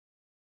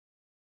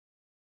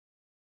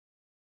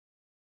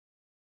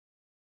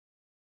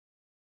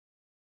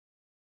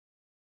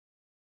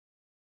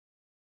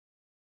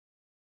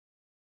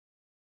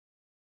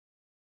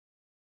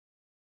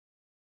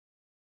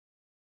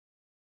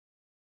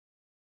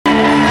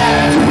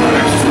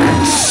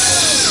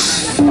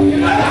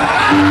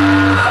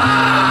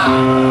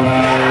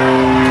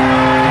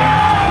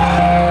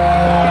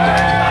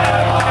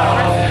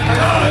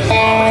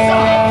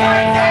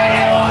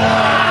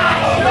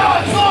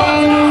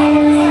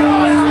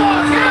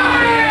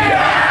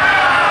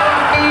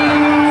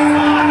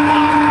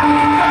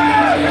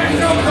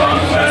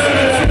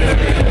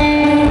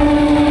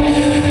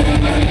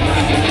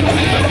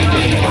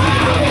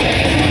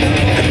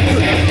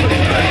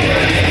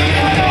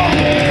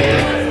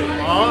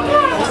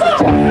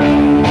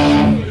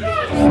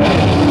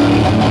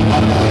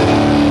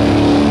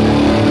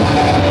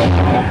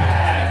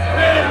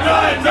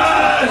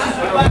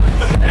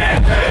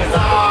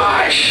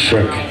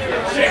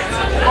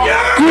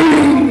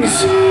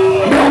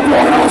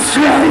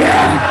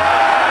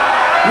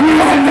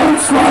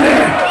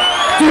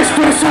NunSlaughter. This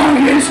first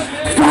song is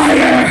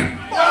Fire.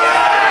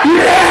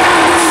 Yeah!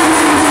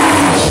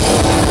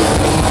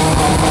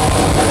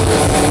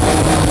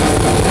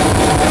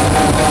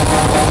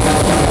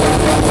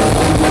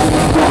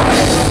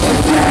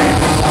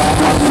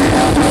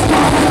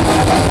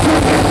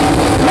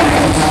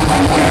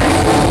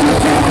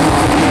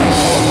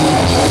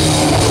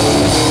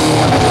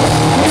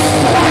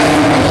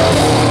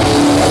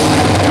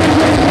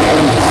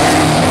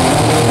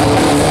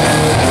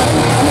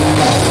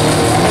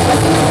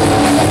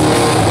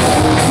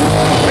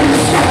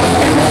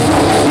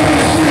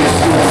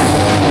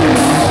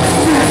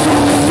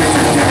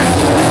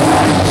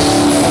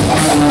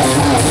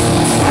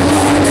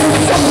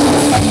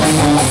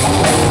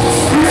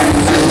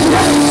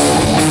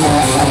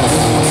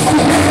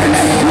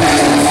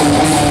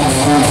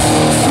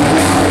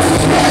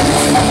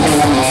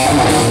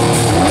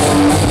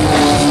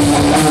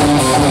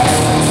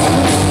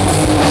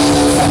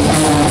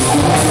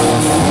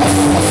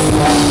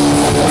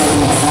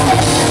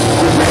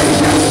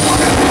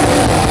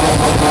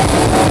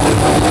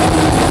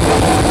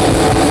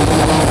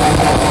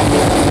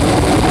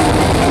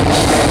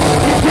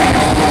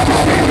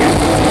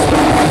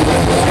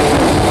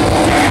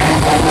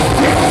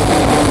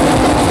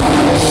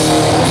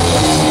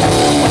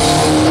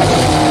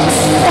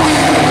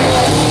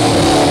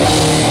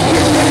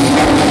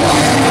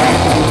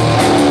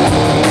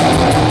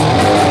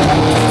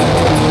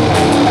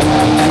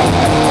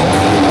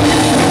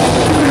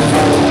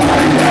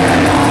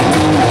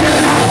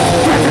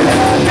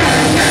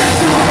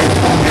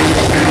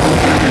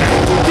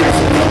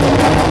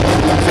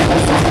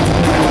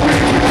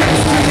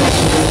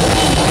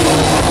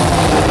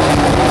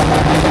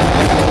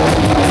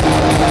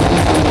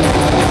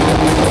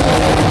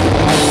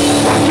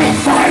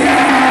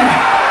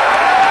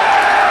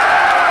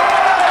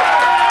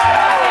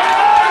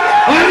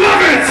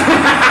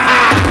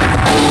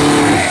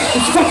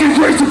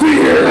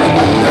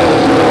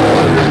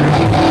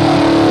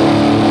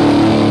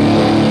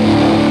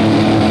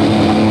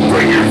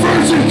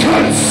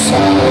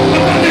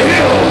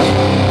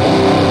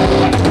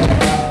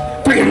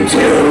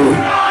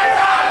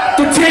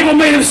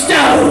 Made of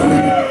stone!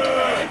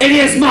 It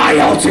is my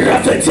altar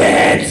of the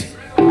dead!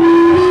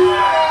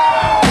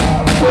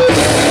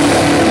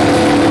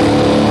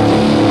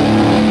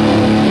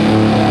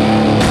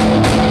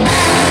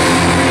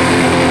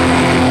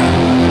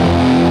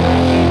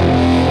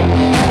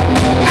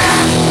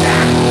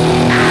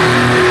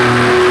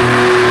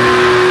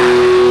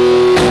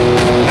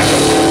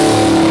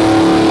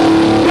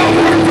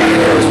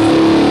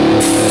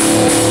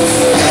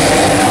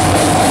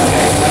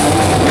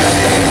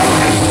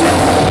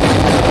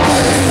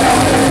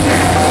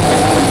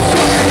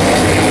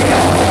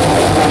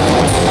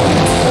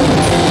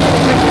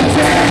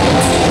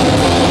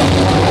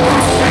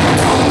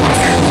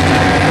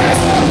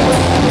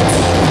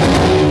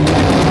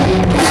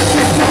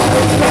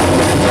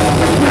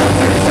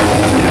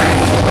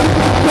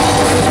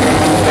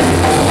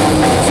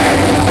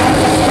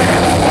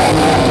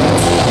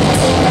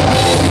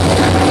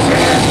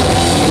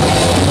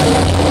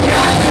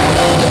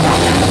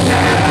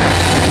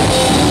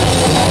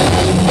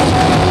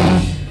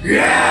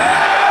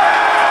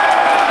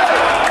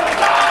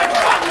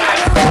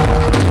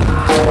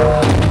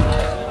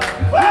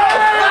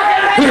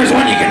 Here's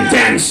one you can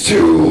dance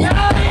to.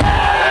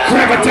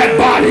 Grab a dead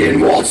body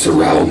and waltz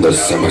around the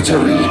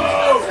cemetery.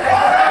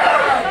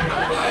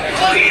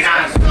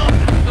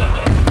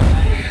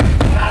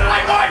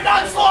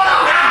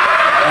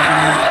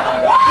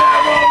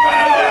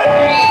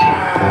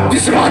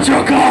 Dismount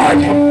your god.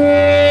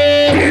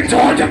 Be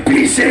torn to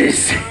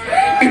pieces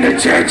in the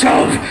Church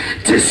of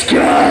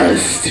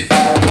Disgust.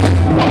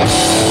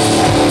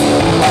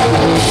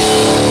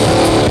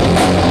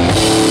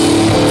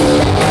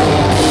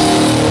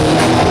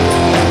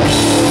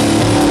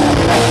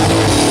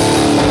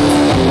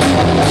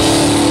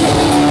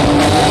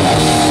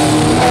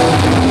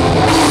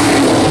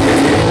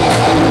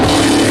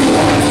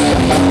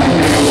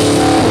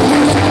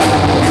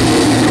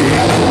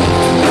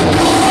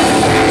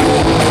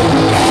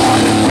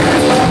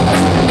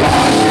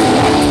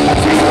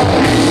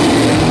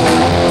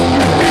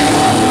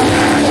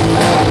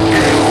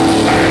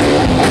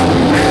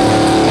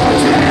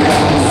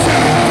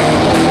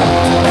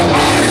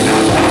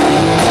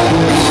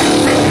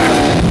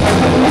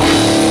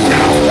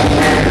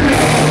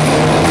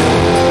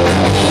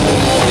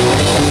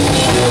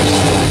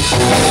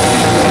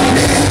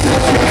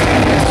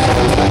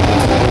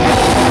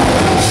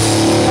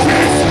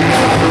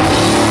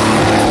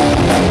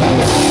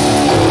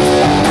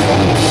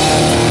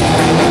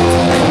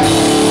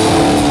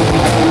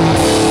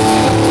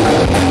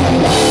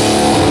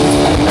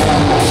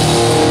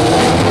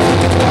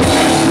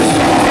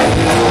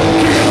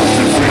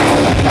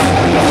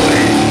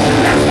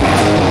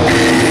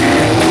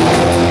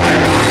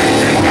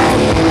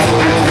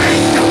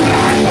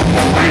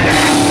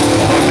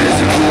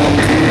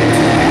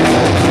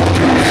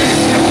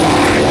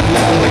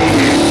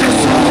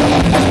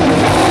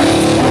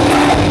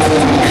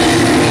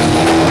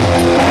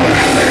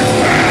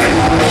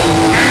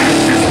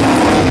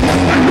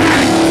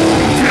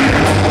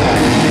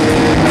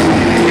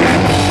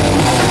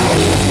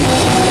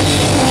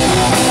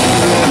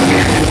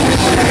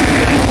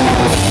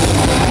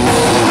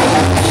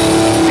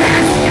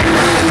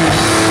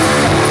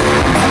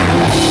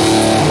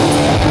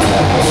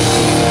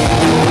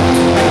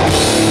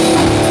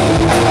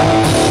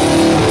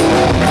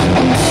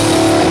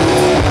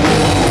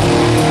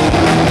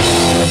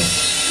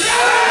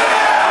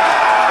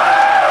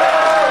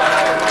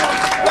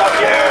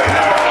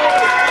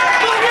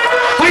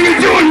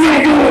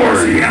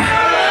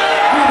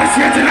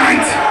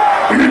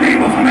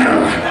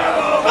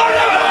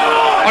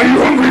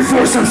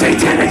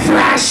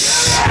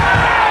 Yes!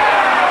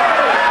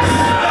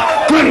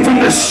 Glenn from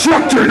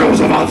Destructor knows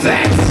about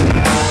that.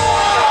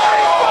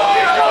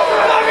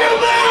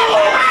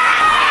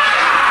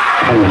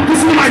 This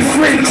is my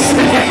freaks.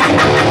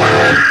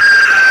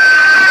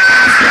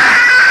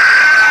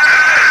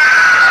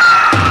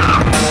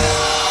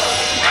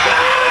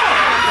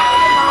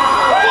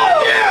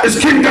 As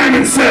King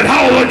Diamond said,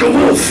 howl like a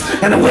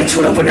wolf, and the witch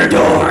would open her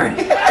door.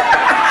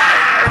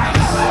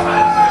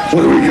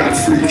 What do we got,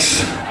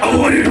 freaks? A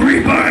wooded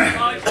reaper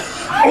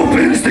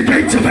opens the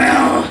gates of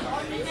hell.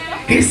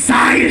 His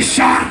sigh is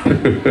sharp,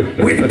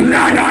 with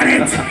blood on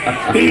it.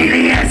 He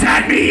leers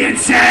at me and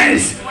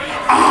says,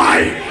 I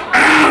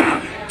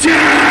am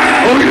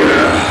dead! Oh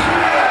yeah!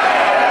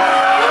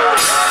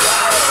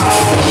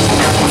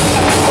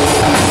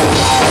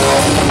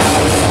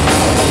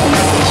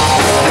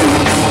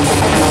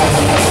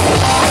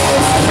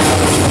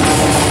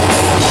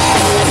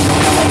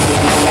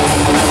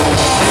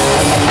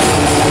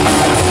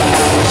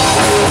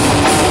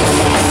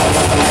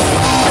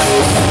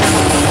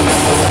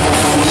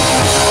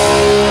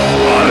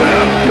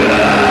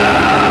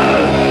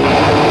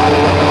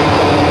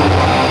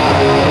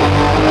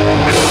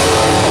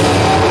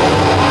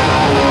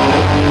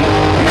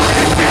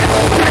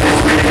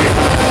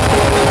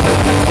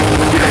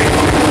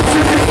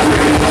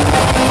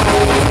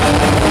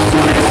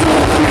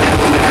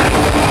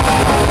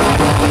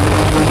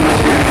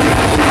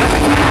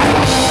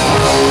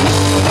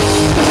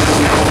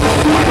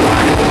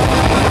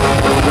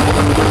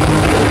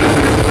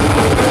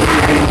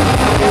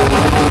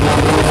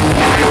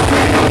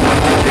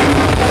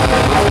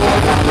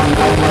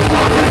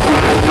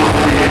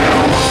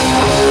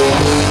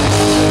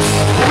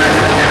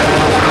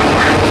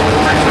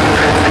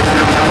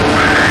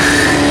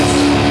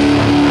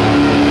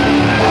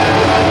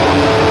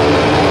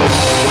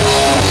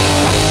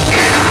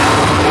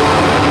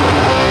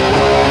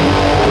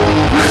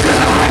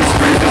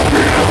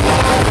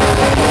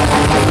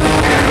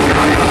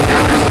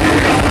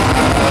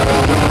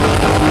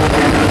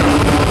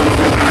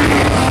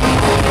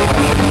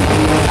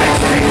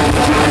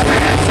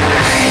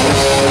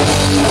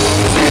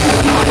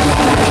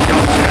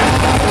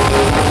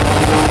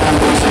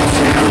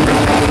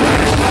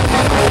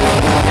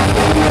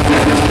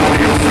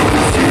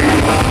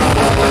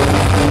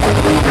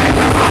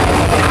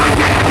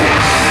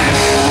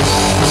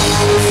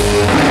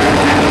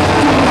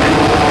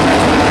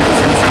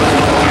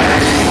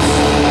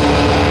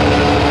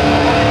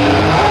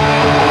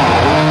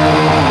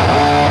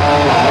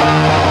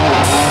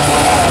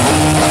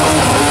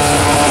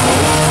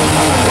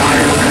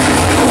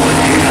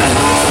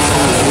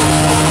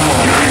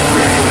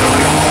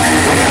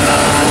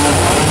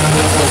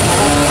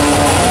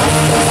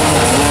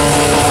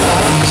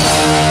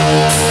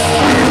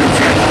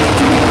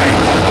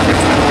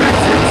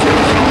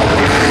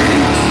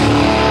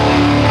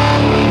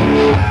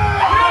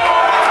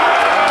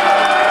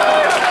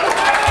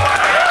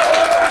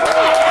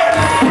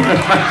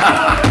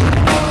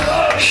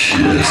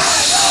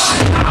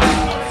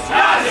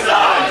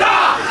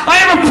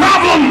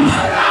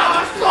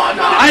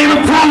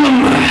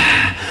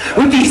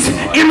 With these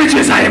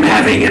images I am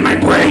having in my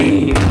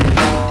brain.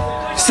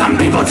 Some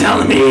people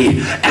tell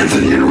me,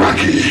 Anthony and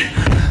Rocky,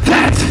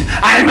 that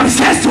I am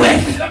obsessed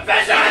with.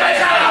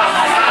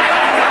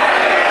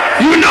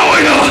 You know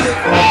it.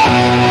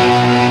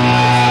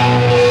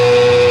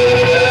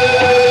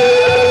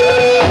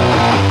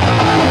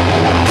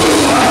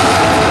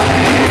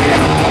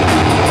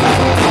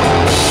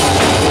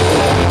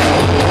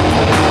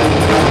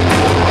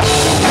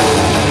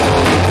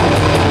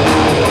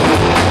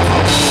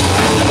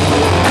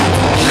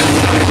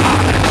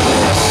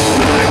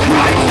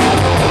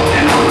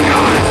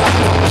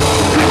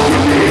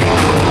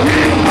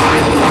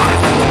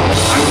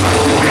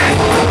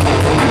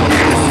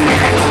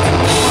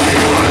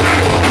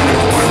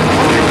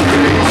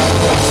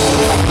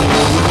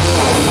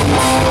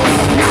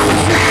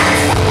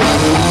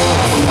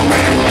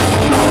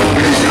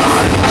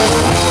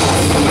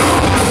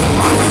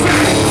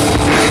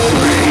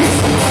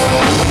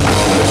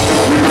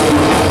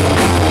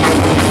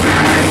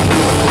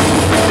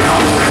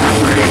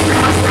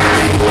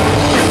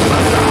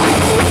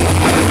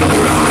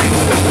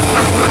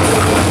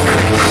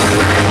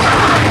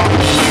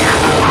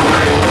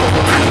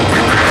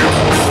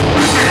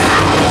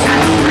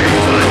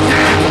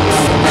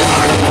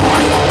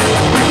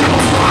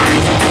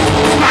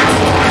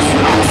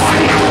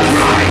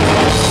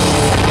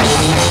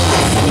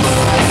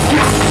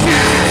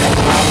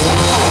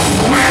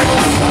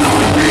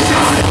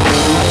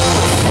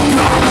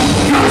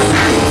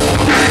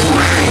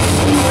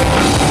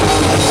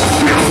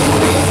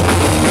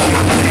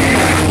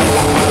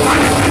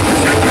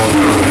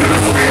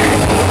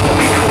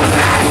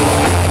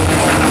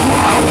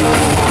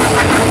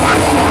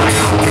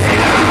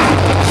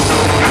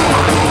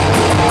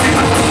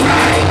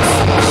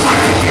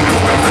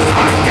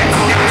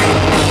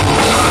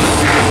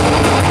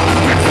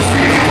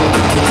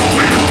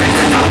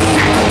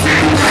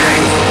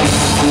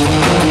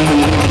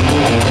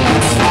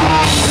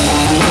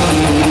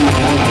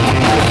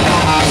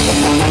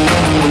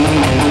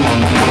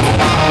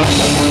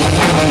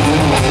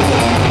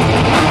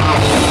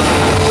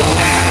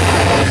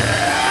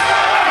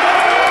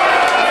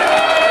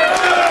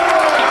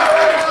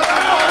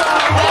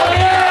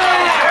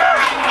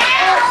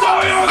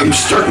 I'm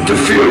starting to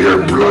feel your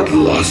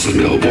bloodlust,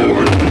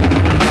 Melbourne.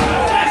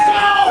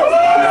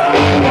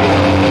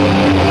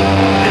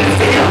 And it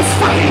feels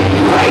fucking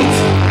great.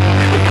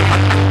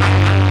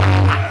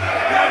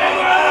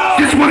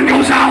 This one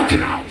goes out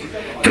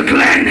to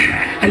Glenn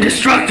and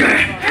Destructor,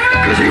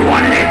 because he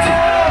wanted it.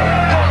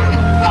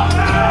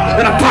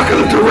 And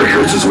Apocalypse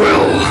Records as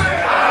well.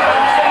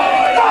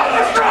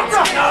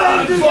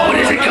 What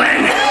is it,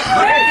 Glenn?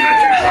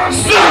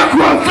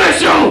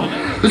 Sacrificial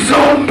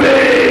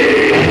Zombie!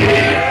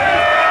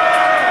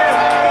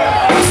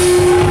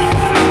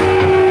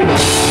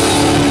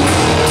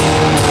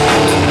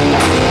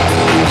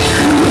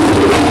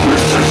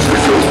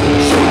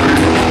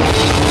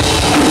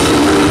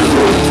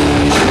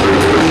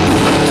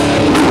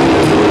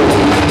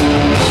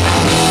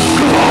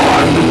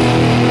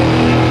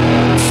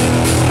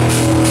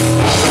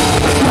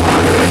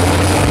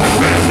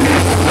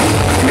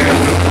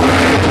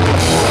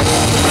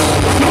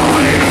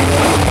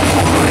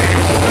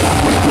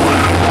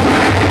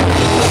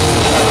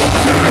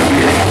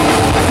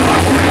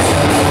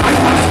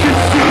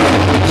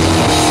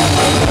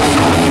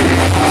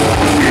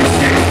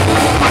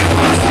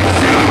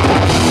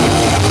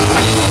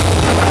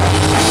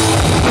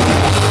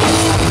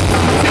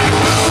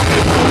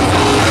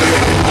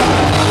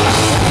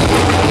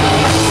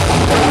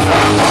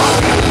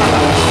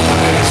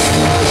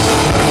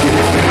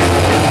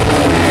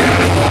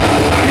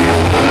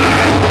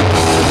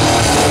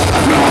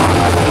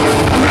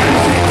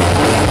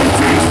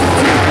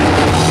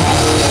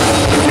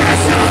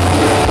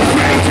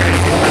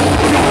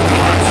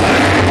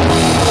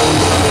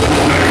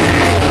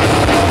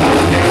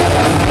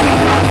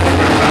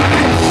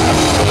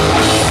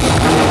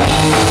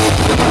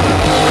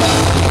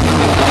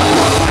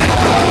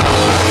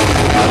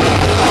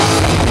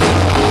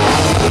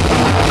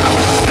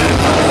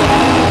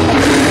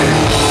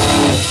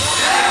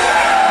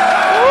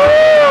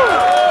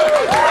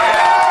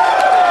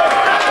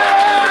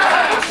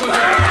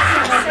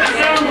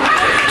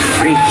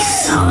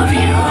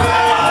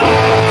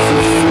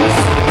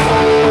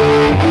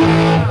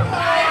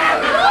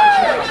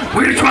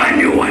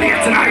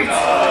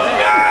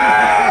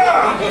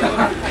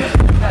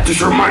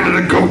 Just a reminder,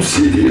 the GOAT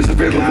CD is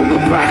available in the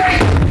back.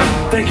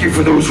 Thank you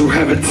for those who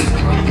have it.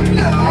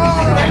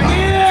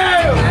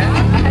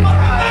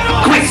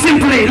 Quite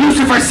simply,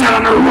 Lucifer sat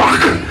on a rock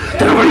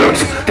that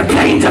overlooked the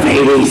plains of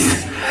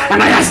Hades.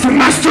 And I asked the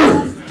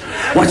master,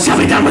 what shall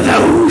be done with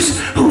those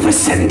who've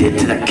ascended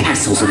to the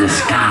castles in the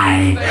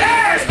sky?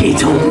 He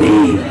told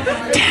me,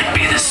 damn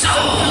be the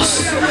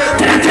souls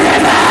that enter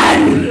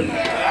heaven.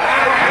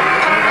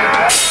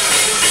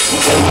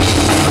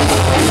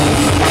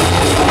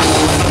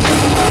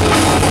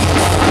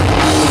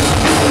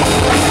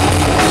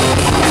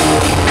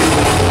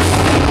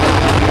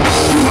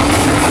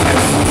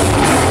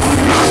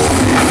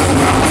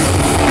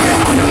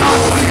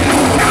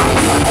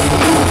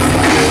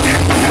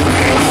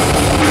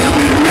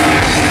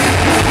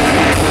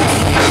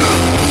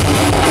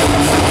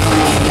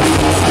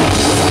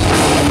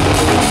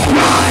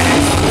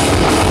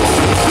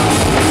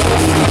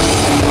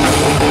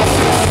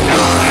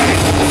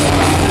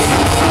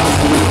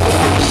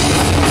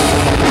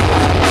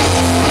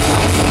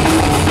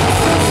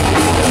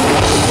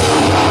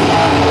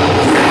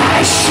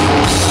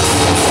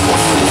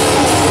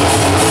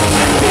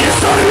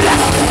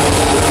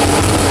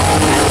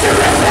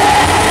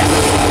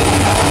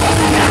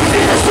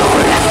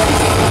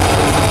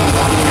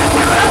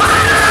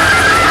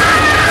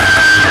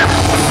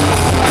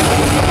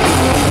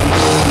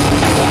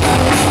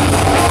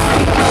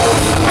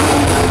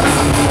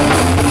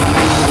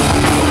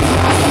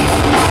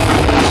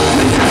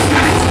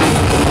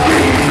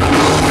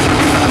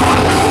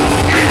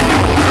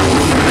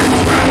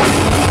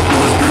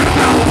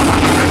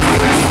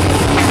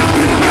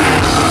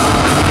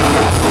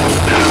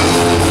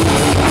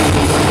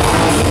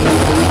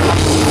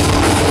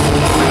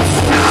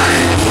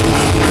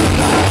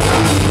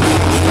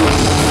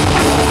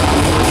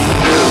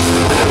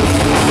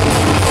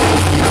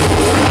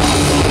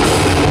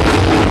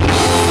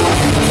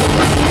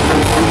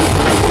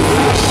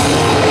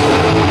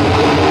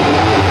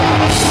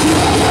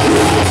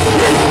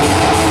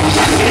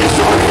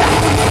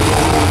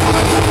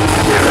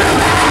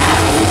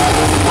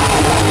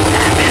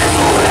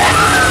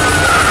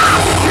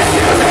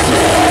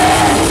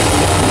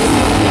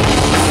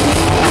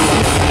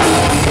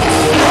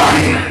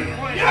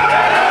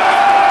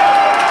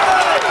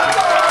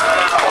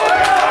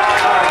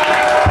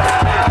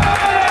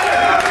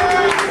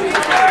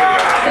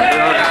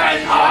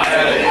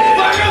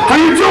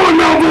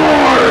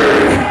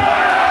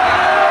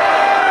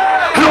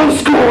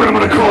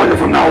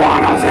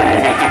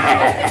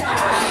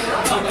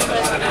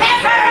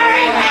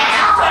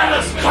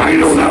 I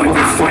know that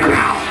motherfucker.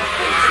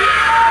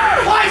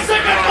 Why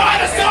sick and try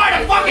to start a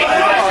fucking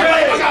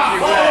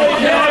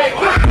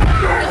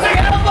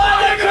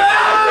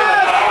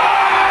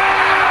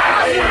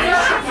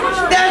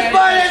That's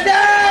for the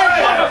dead!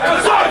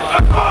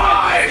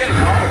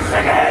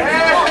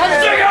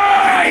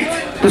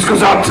 The This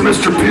goes out to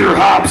Mr. Peter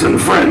Hobbs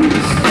and friends.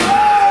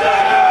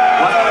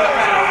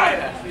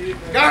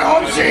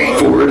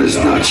 For it is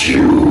not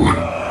you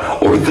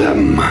or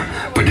them,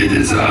 but it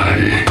is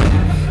I.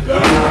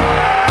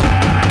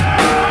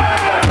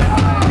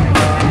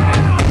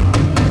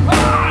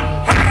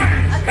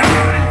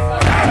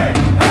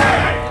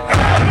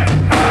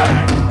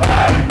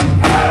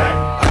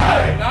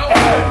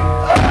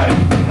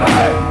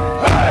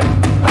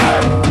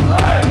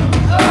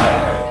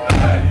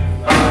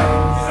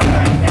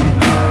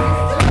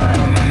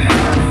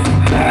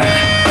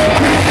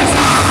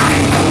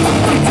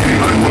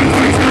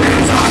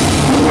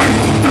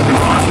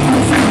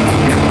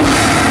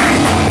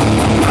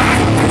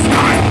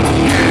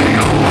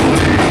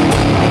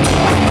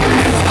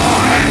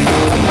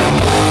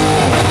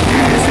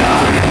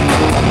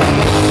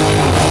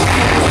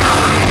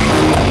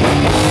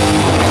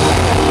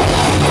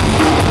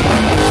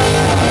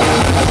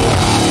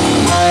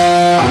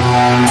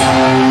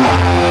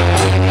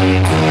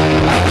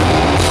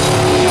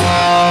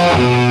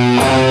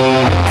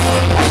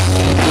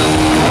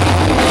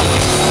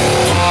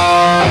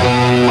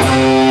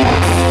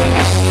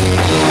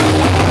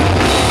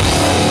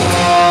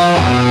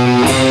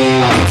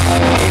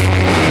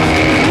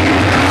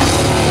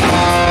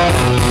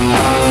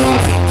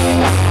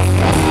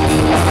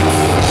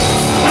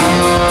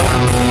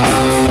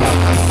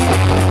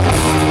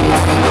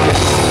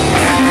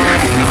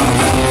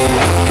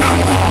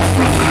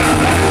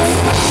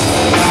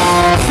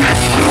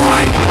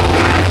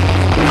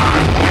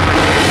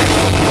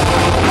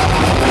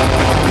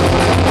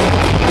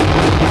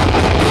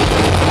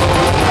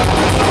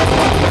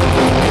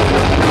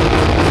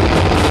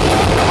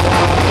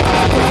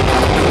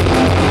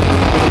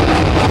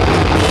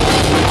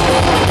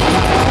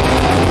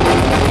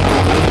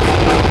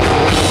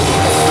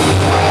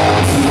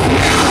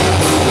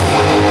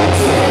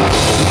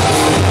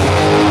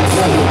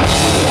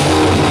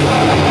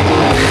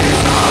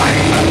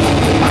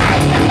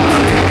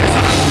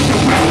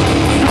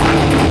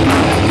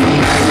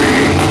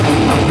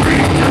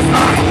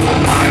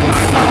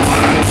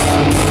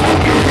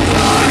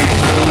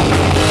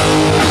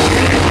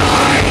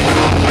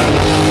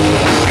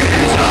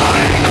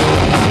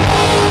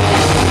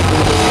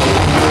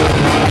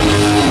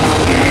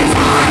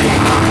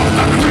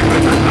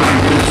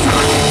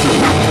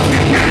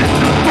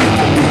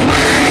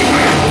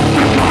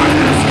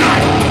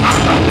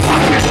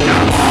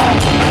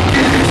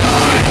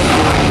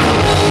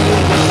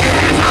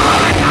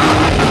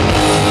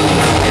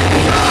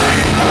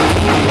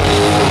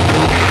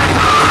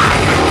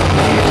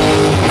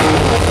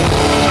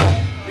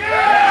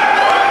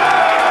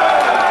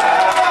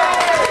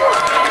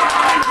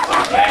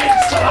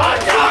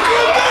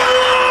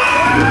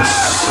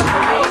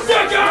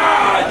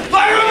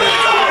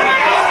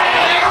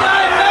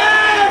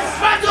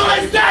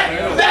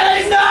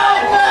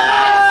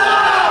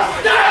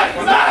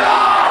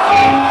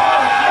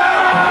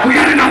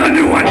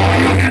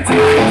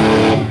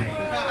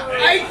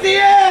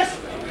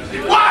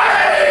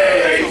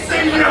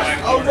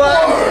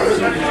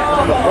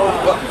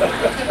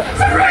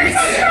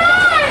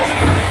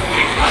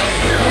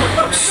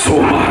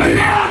 So am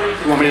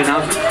I. You want me to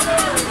announce it?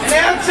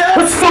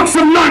 Let's fuck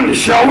some nuns,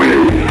 shall we?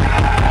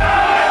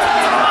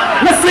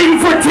 Let's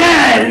leave for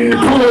 10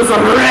 pools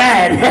of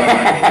red.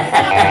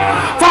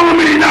 Follow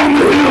me down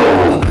the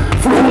hill.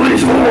 For all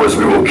these wars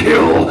we will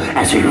kill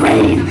as we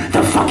raid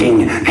the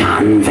fucking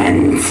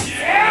convent.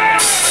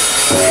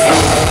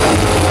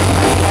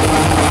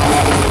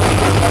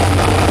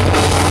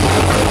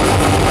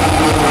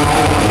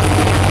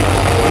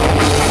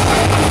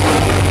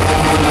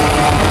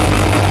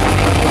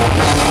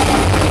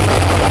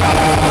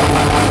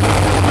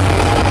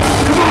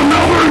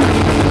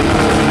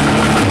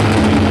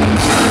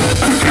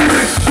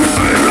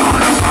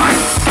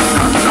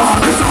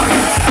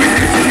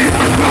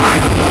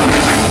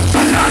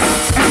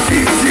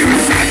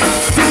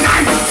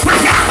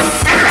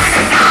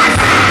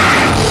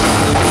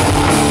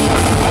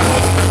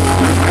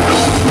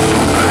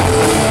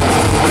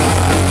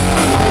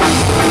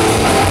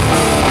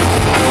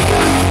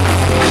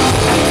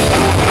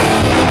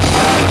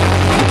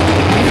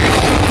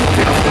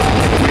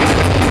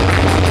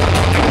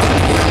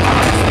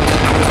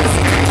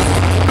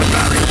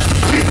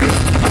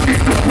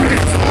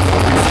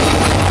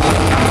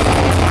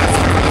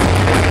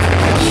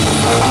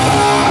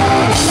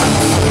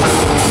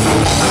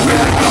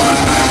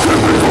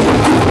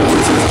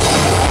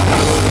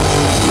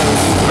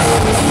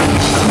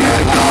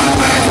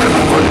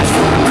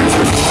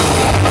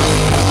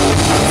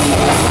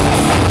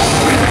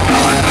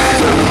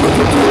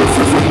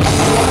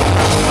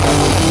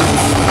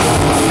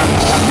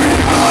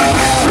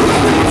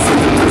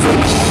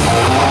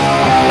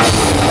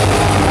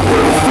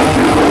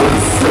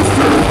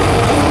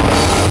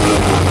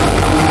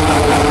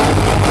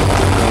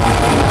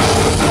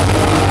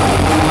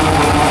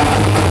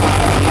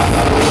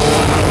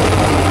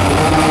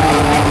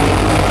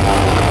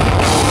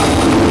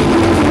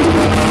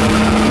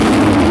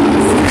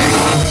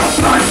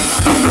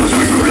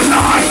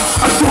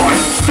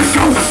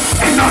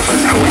 And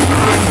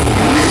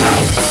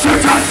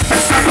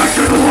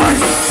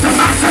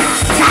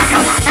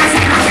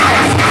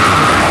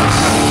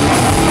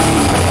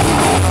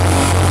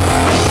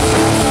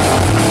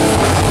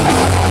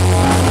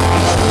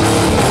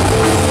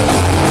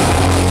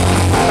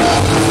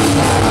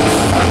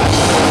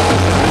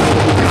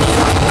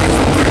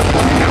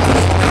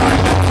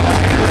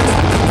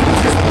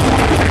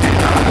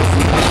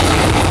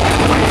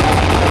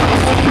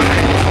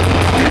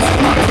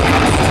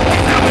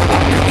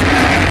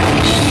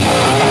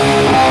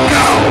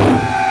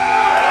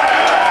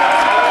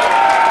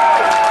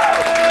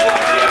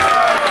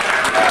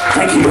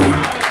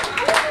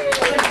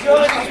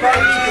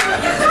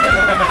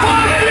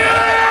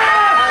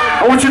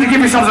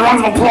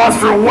round of applause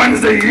for a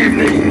Wednesday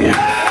evening.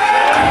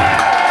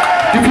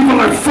 You people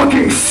are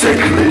fucking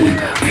sickly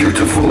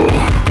beautiful.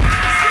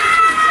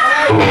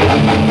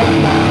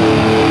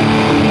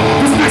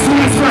 This next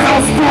one is for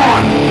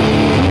Hellspawn.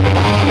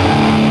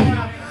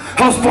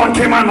 Hellspawn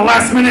came on the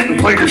last minute and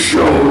played a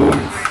show.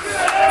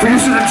 For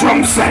use of the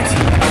drum set.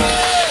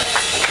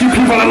 You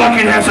people are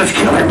lucky to have such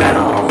killer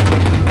metal.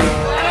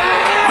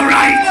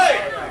 Alright.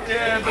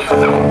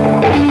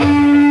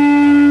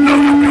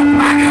 Load up your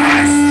black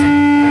ass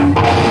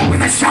with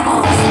the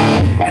shovels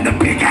and the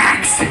big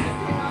axe.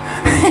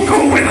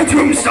 Go where the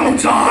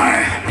tombstones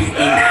are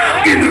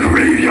in the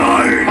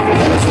graveyard.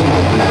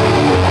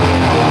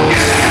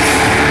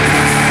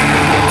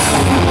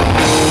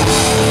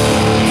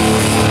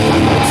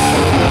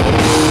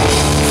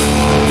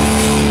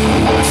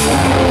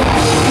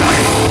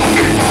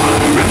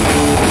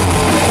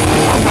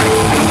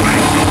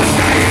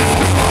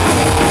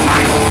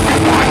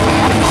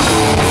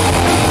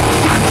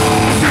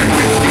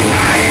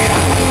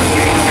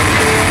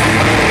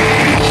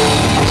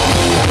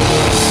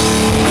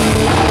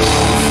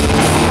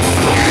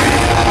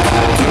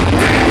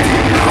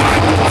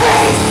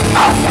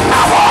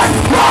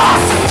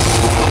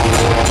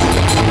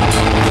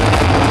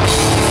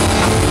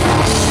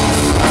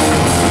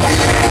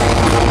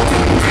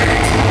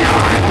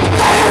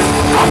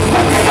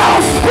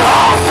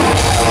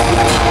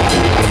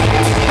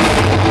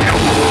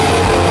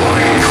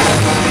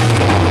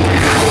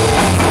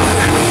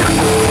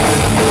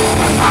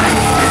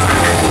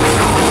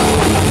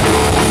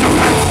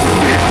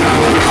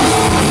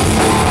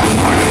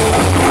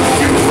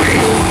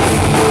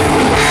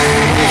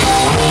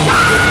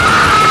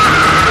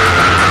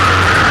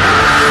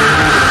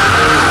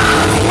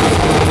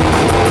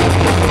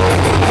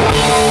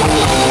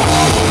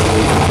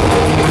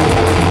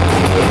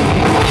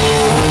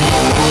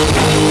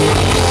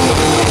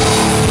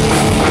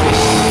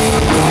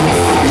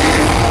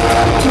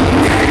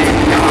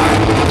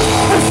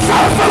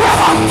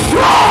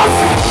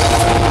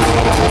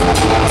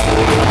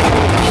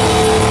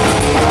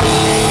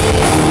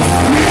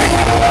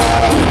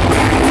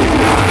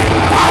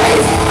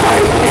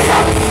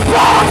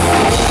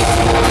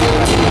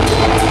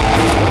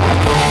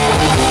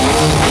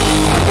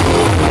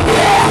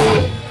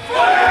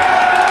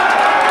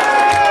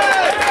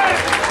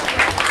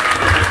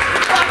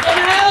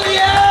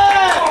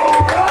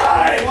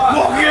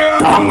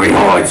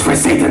 For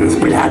Satan's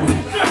blood.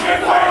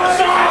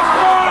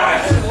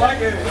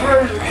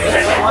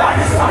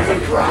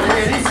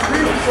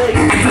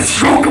 At the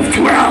stroke of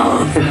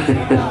 12.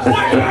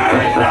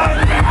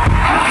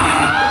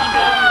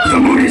 The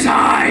moon is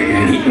high.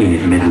 Meet me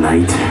at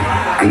midnight.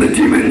 And the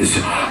demons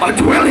are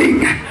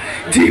dwelling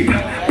deep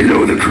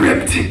below the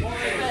crypt.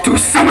 To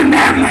summon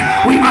them,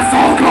 we must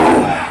all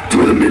go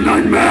to the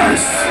midnight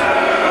mass.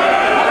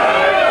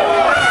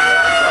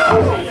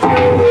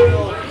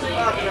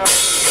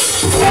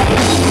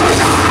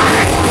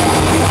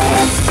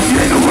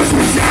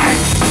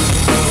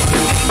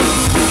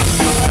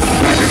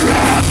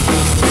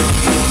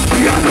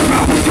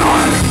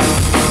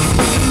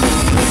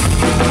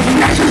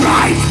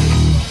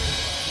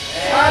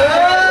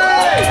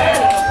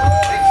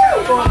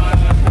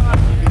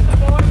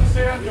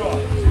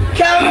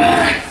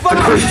 The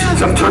Christians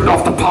have turned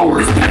off the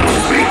powers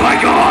pedals made by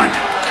God.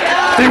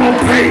 They will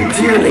pay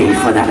dearly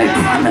for that, I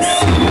promise.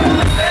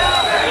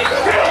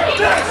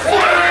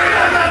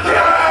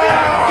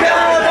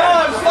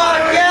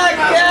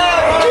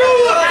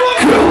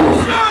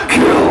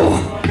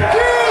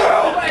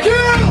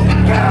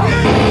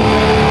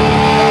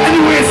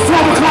 Anyway, it's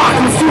 12 o'clock.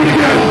 Let's do it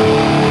again.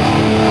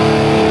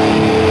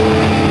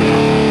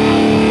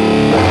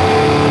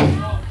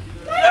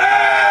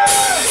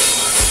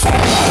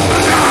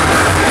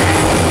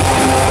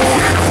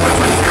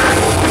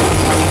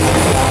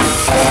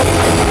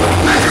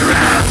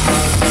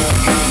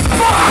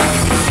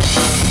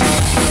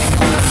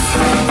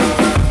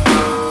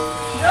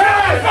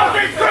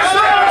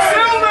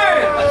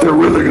 They're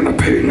really gonna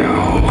pay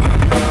now.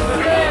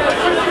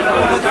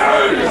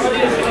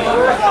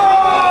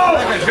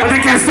 But they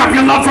can't stop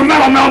your love for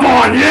metal,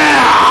 Melbourne,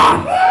 yeah!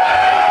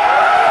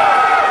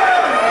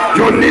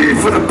 Your need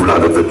for the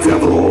blood of the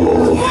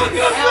devil.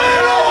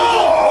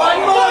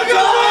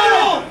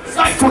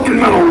 Fucking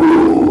metal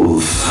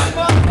rules.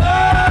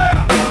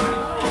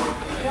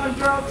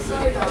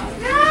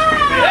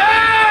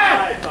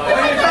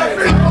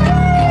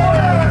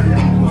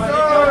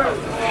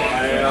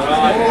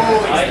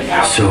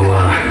 So,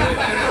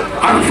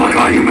 how the fuck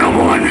are you,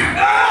 Melbourne?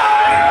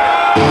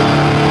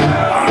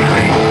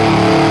 Alright.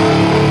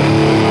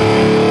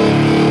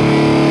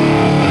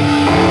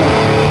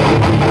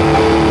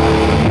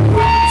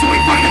 So we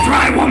fucking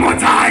try one more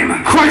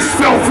time? Christ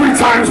fell 3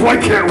 times, why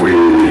can't we?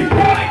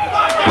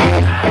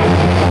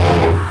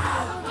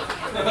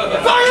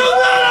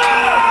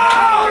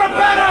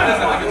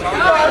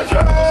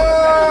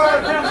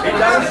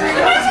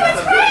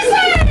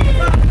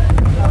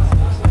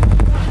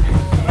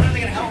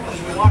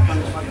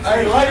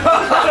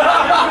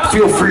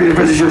 Feel free to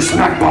visit your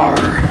snack bar.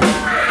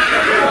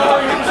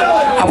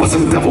 I was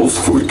some devil's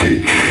food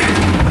cake.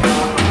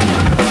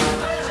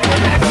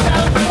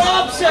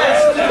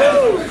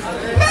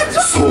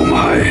 So am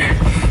I.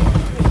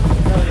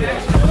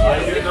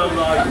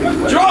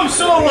 Drum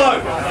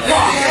solo!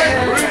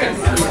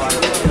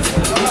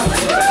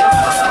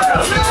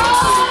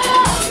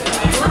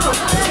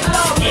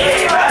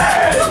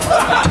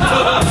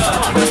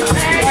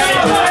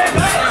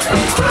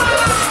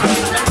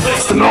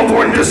 It's the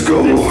Melbourne disco.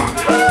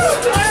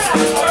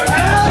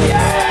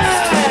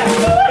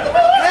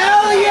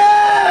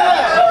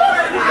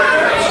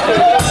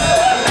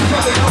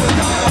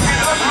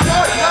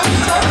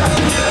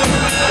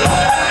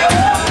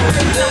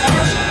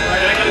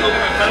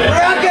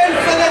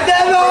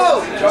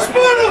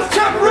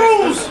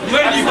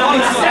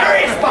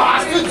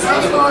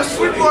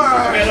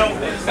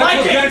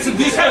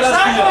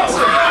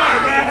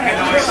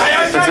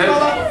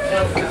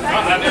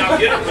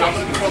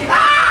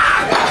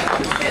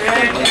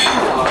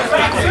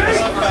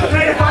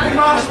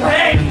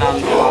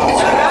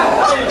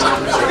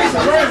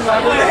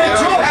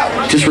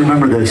 Just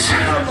remember this.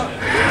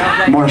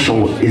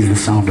 Marshall is the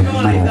sound of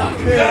metal.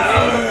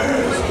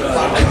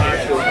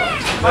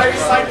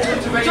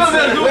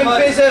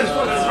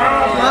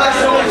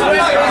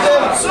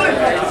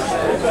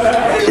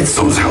 It's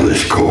those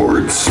hellish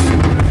chords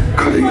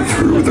cutting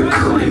through the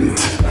current.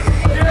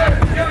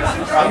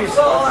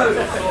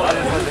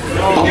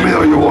 I'll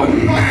mail you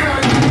one.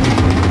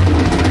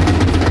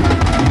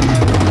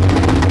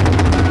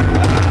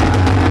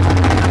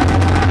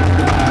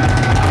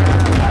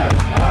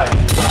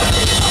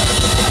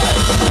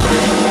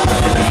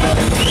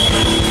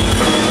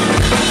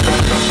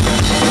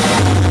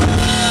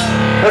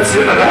 That's the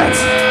end of that.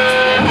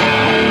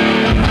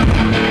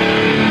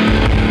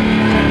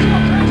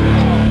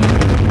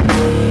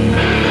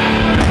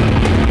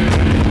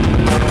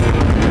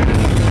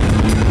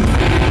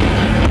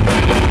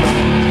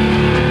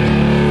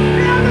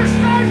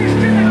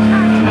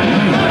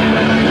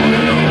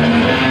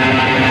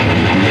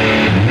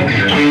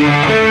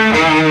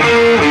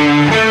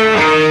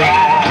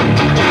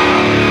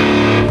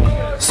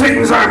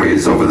 Satan's army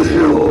is over the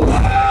hill.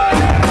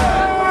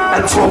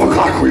 At 12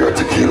 o'clock we are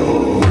to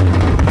kill.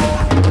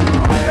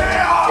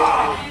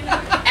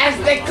 As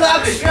the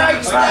clock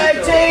strikes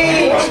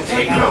 13!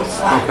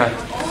 Okay.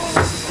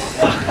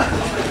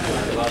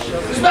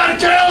 It's not a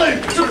killing!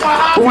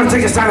 We want to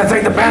take this time to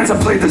thank the bands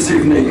that played this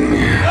evening.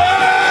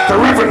 The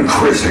Reverend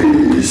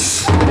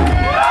Chrissy's.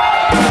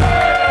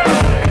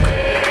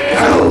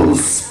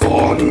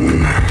 Hellspawn.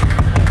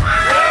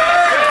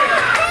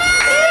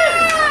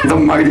 The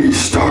Mighty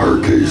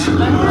Stargazer.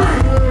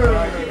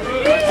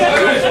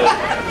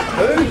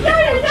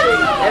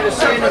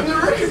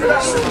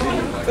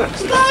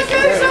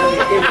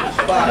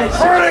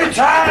 Party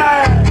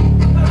time!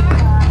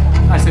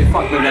 I say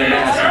fuck with that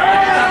mask.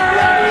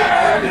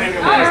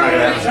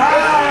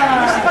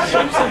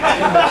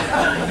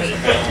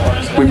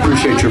 We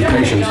appreciate your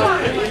patience.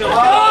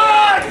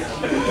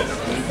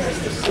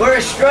 We're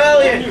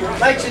Australian.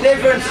 Makes a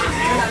difference.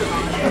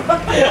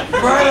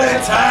 Party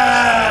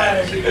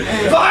time!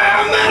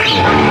 Fireman!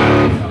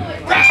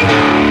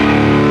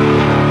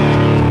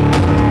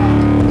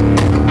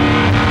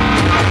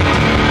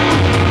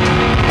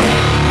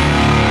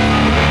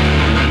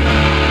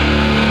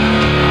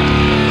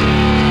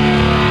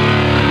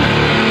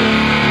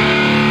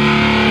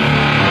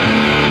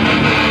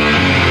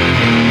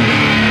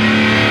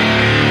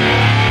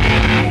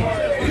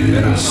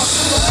 Yes.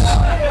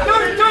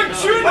 Don't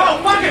shoot! Oh,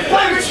 fucking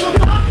play!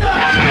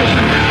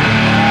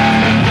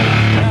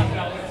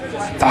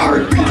 The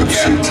heartbeat of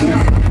Satan.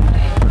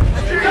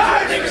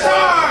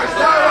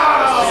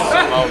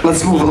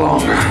 Let's move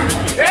along.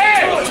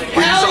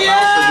 Hell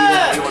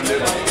yeah!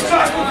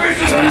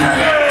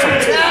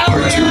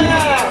 Part 2.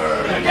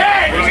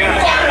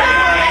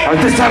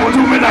 Alright, this time we'll do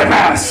Midnight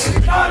Mass.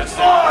 Midnight Mass!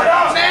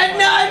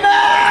 Midnight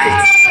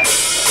Mass.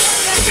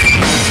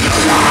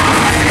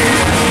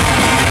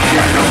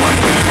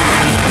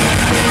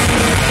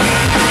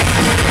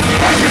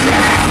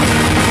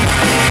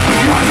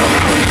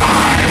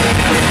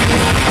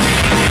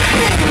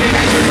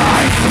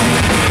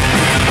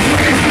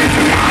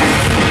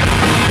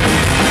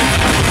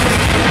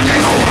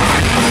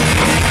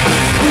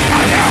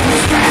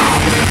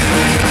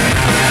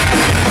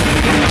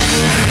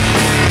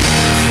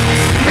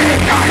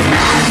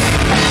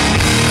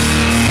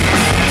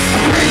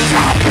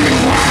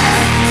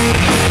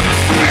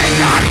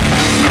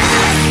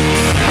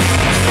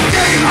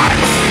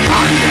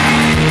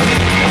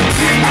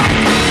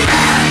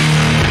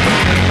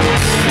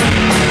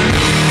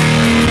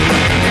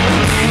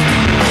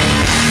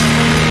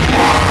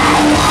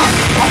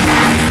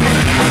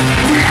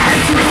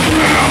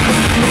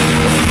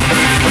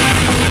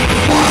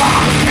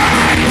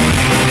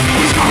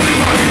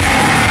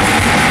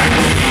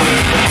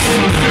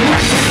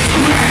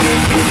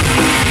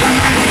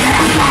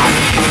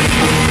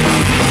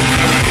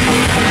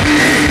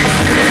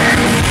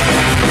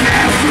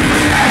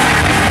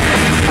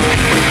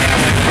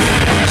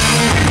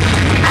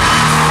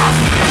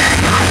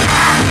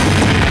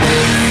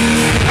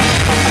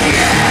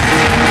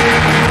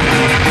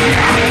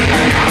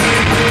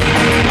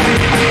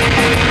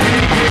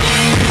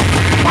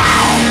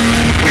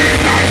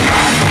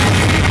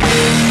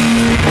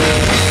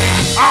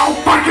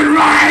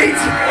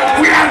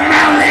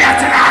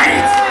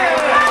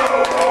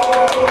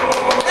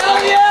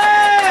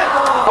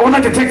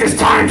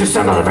 to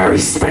send out a very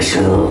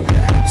special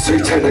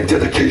satanic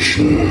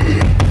dedication.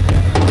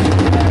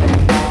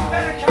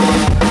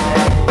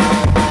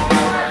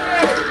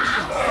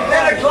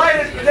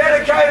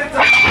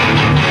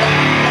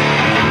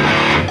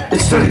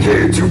 It's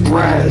dedicated to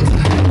Brad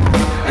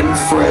and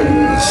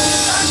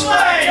friends.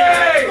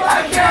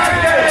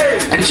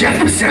 And Jeff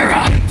and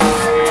Sarah.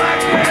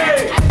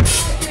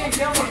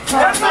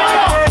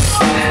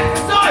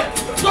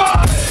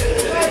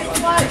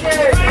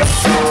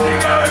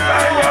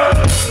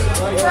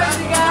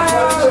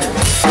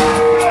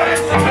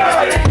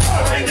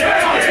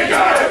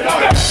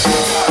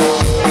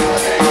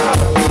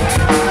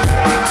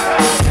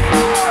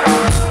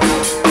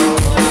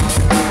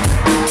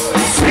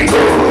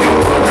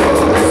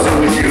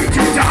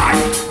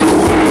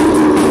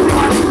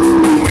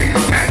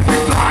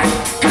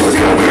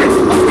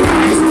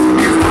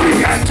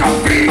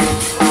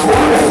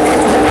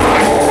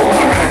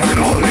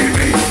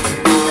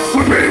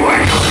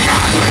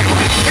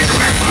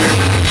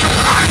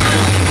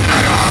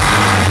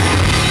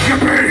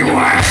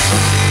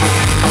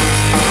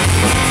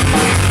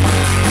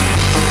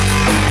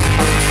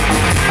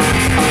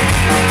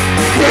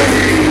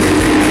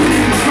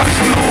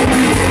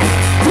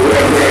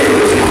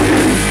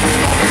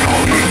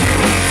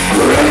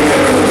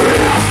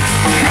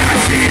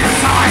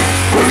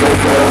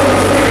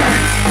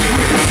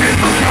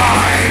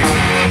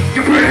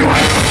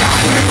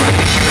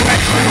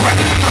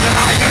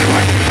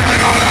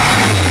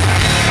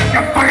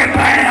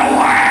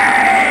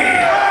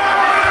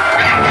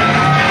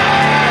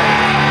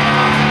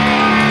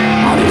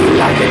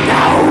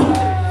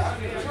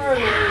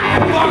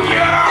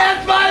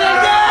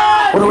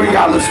 What do we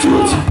got? Let's do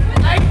it.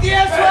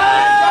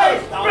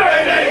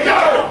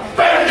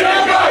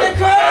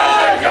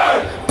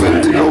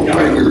 Bendigo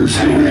bangers,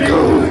 here we go.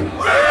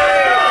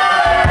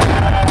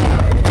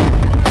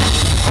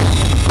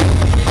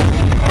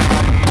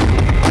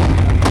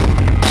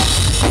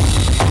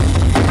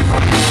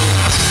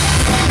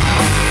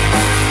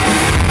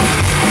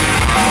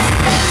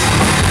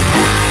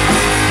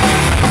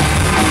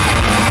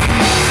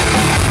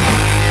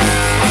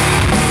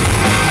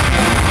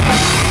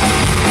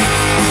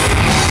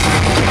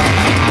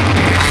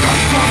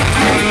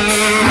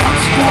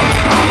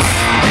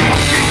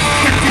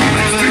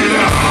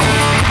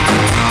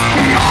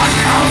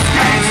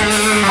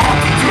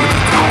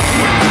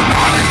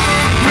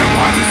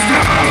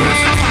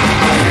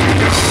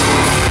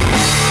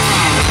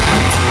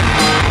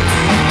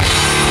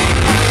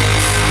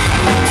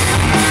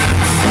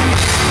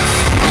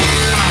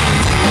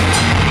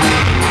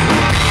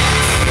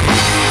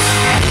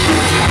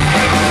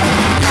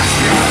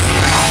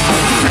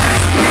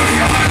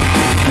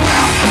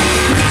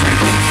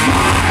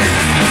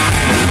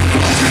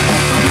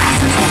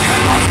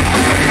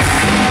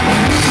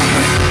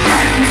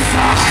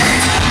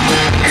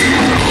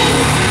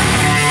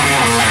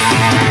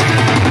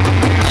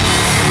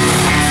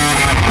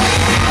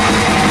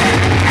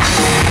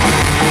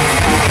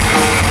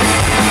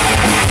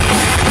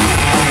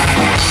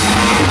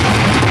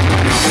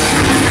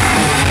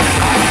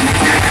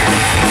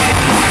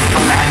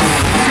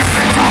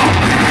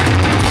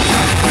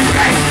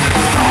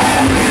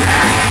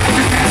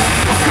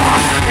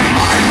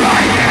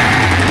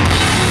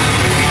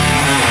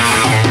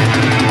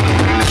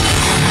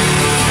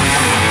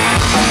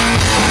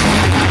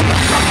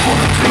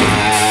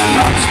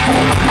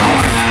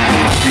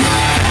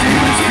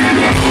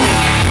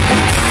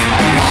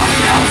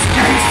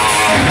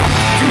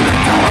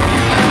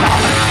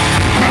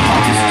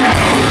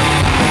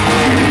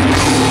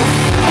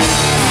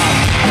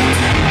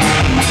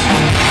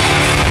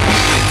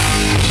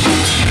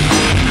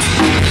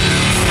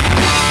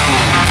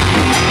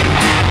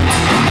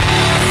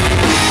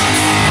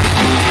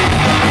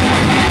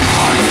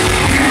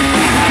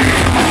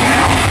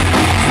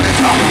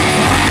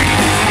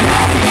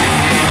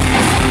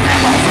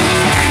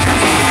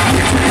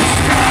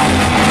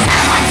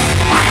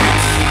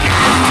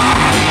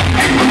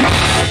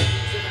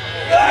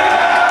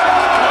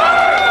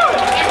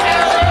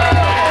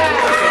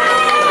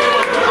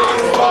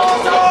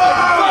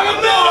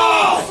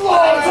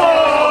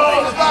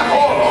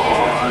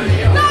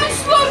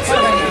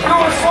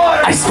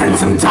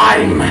 Some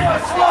time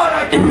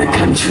in the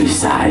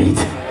countryside,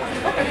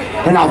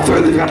 and out there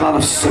they've got a lot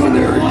of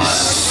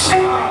seminaries.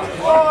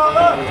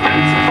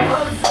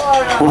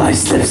 Well, I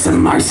slipped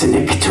some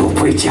arsenic to a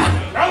preacher,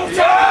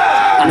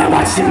 and I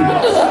watched him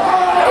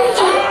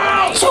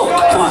choke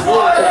for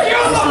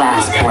his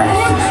last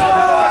breath.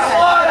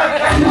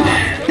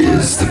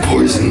 Is the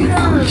poison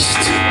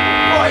priest?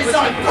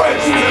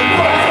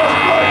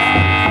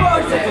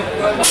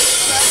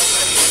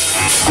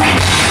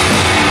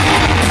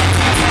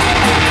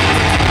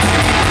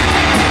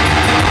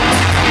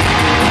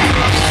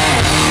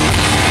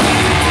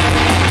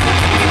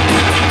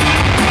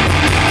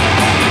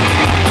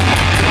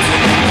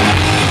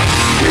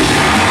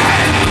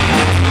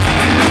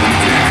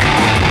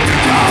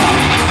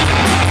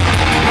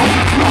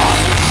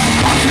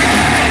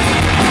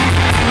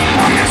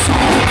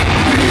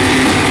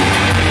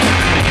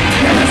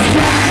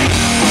 Yes,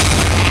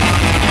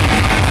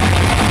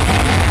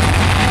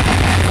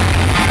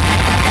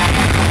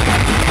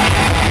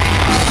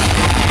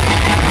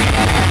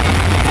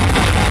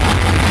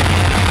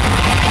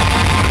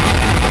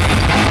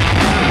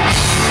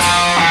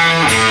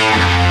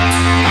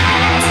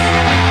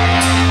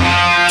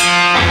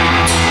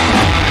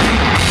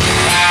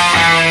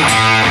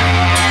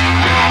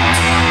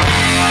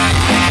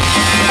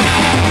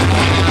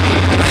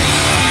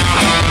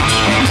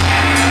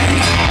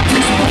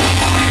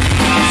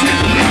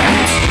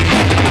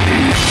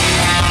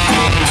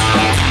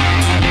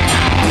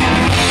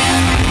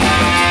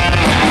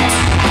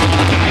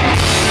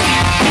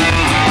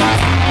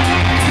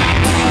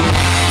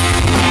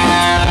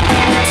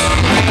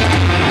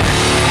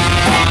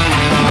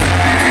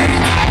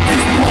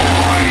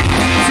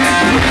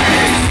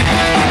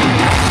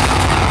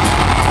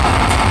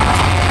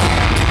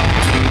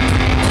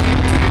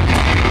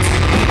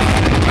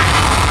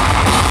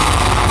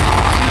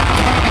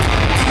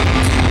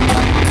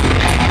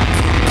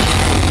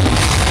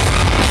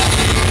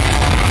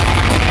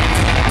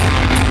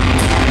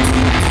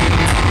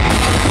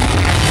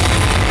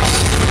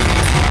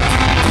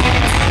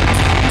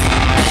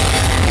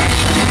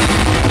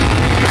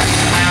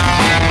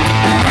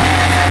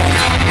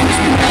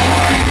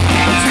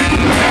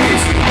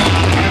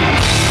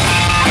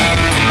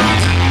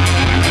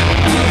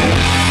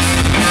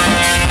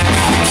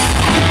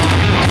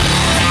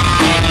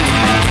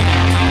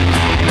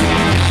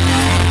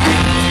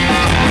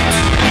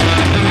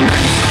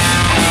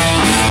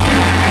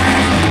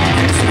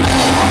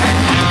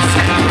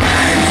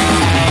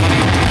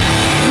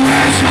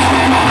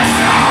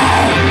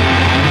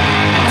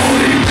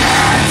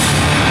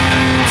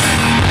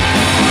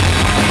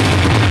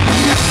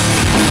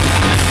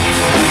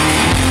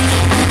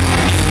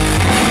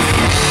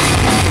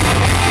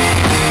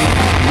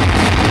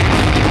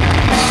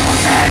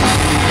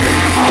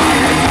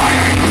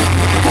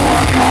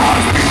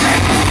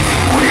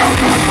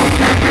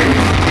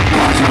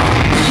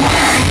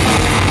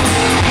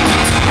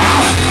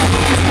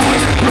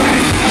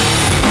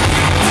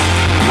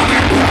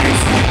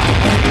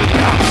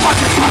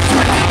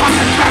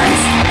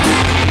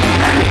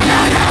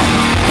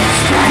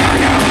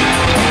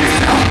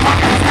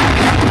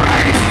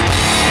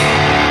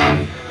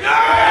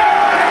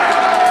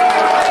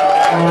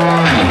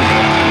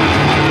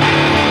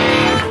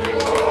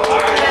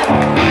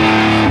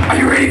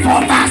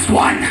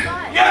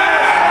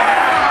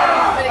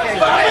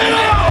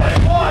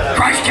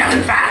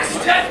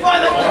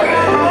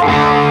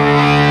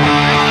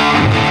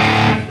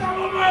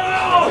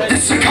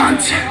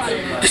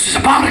 This is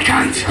about a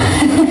cunt.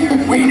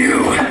 We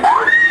knew.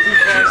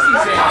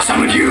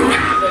 Some of you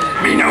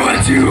may know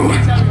her too.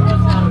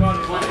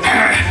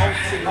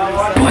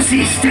 Her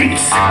pussy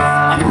stinks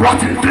of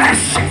rotten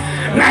flesh.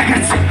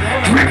 Maggots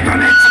drip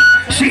from it.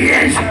 She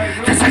is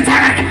the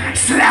satanic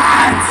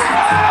slut.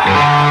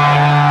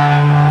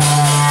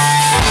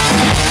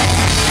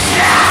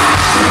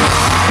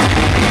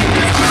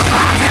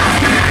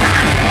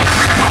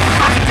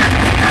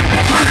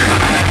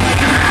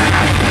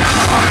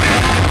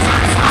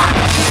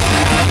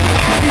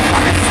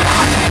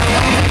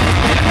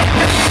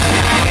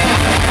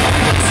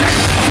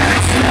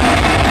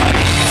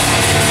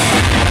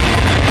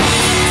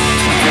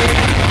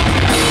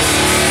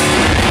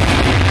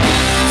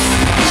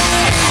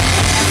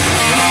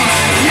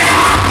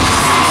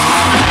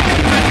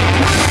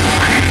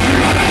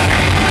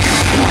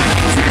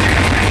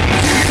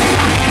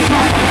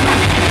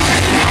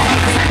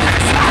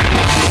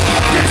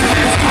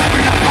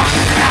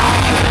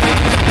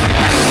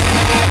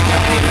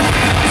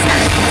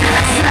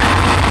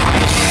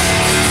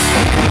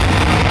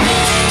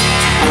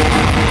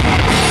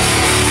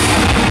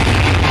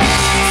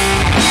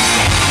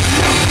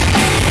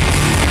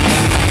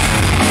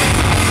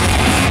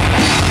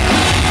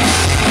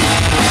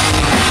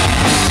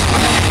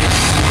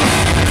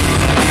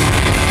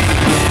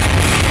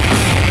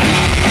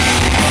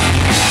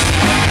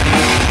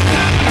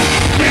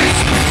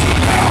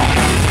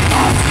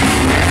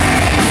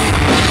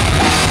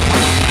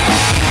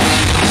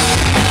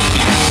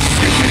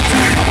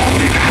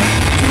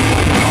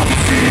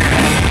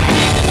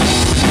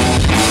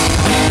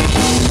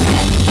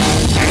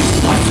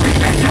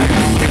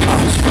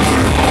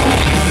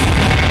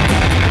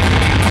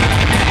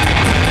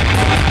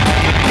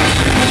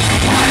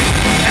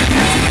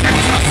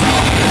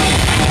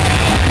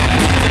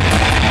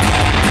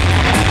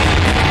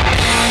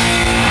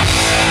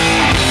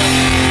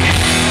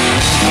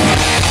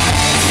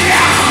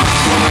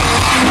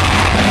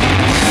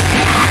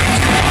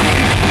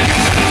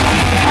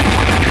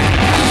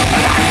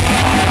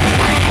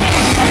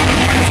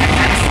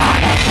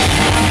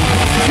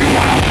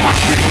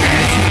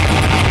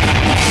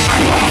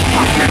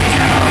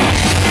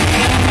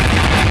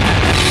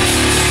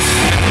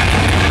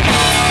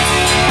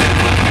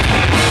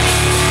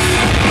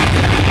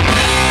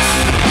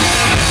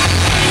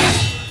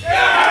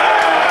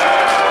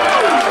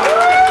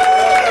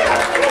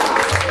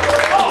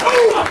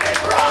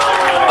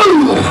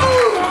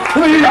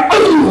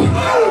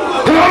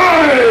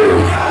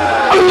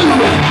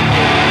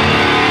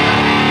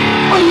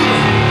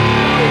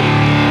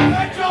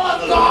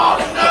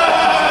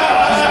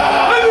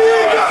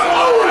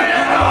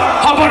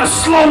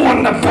 Slow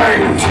one to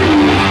bang to.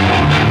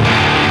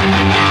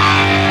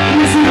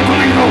 Listen to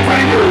Flamingo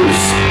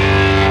Bangers.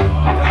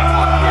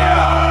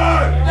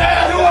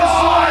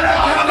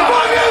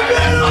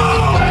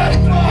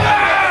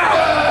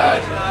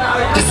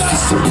 This is the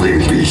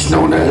supreme beast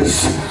known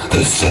as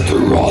the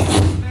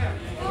Sephiroth.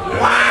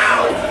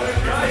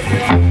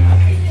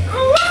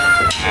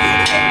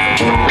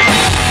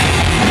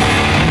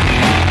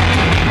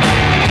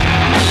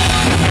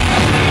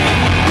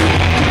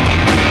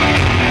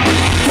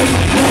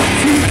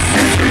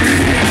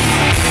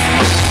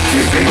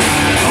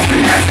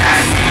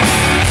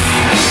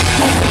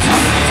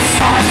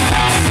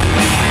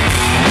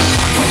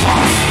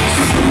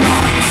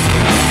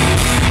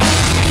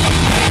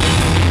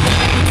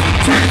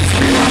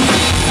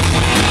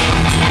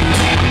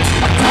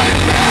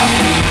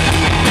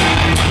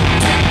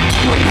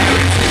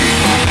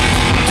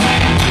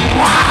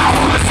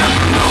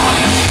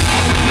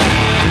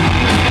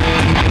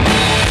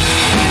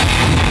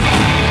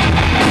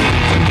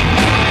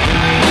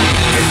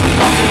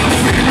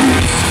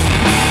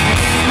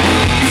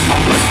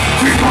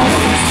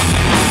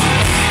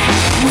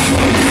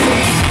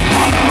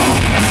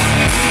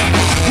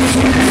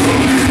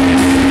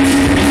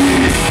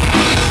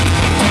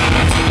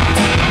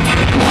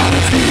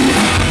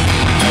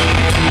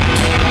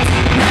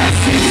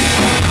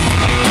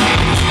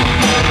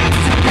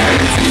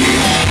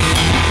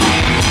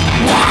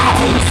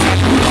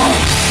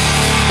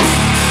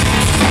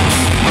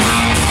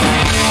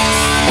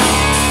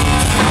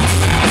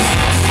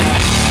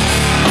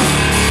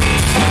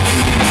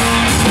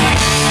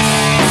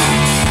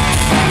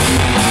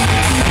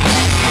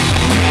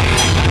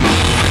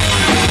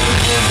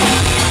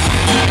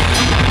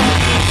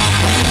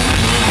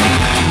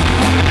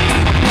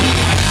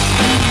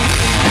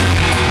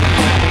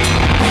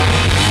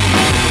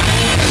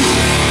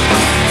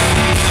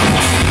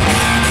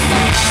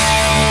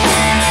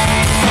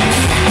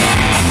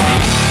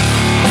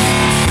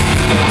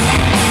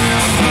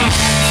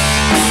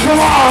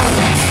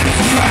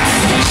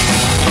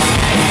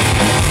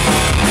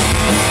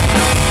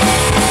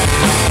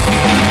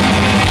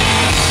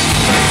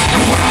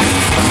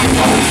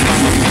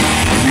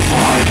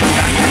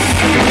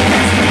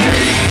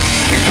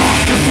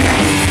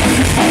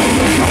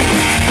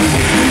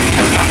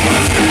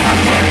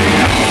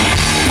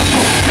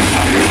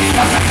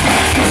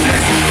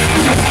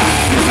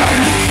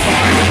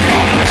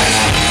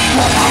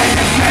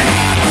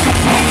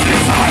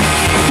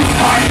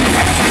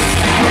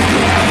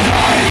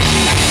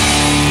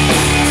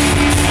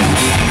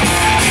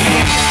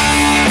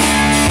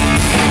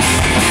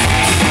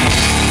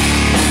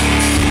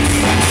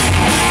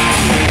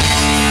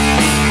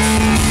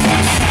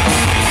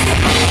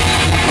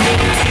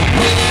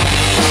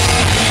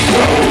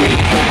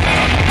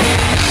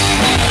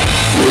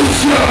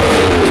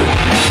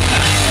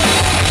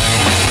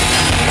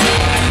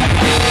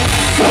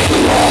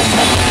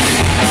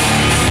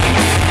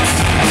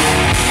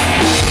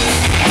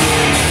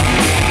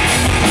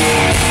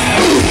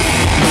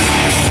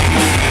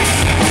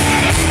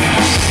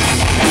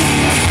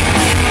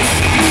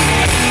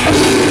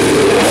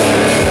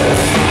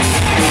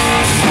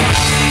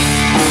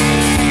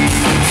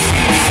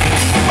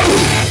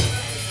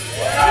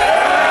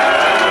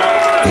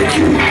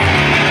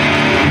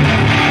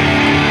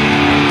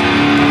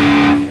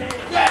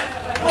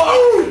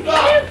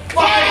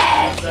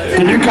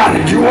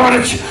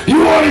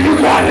 Oh, you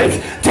got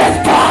it!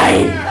 Death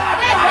by...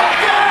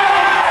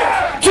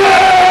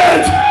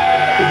 Dead!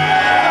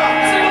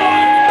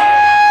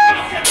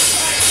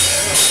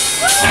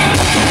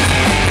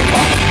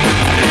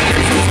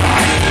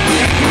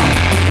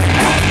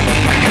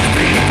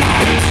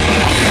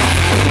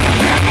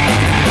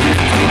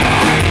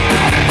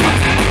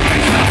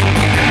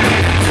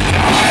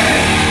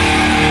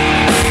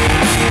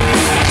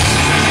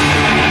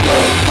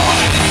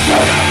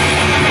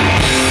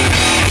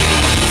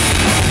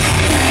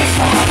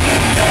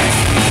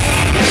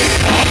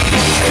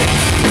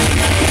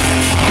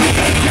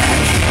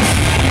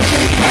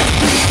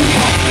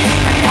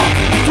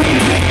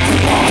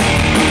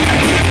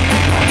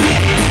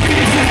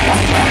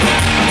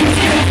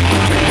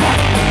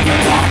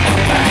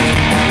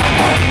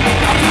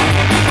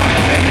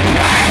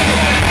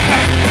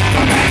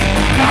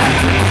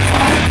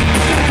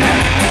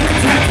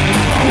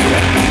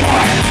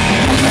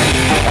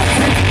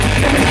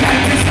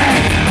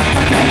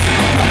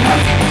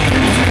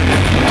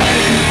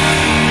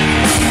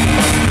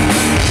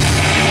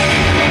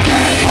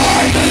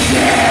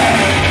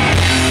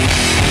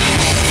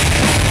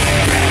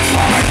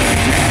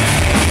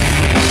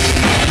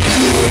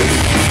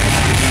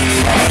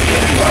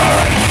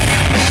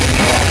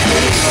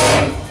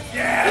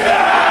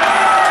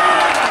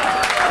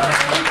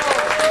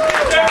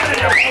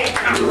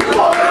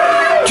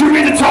 Do you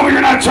mean to tell me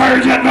you're not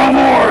tired yet,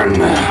 Melbourne?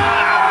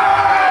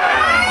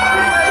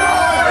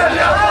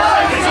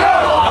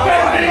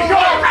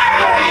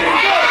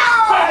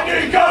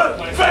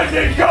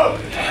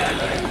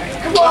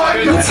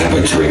 Let's have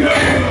a drink.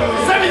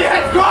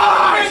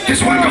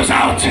 This one goes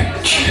out.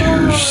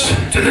 Cheers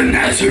to the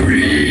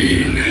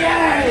Nazarene.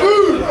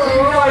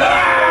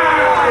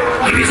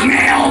 He is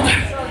nailed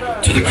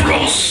to the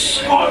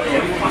cross,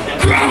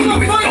 crowned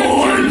with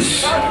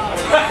thorns.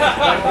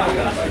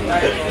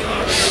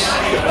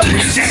 Took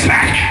a step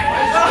back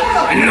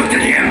and looked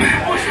at him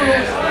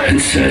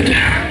and said,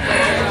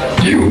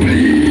 "You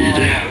bleed."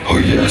 Oh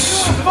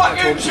yes.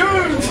 Fucking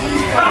Jews!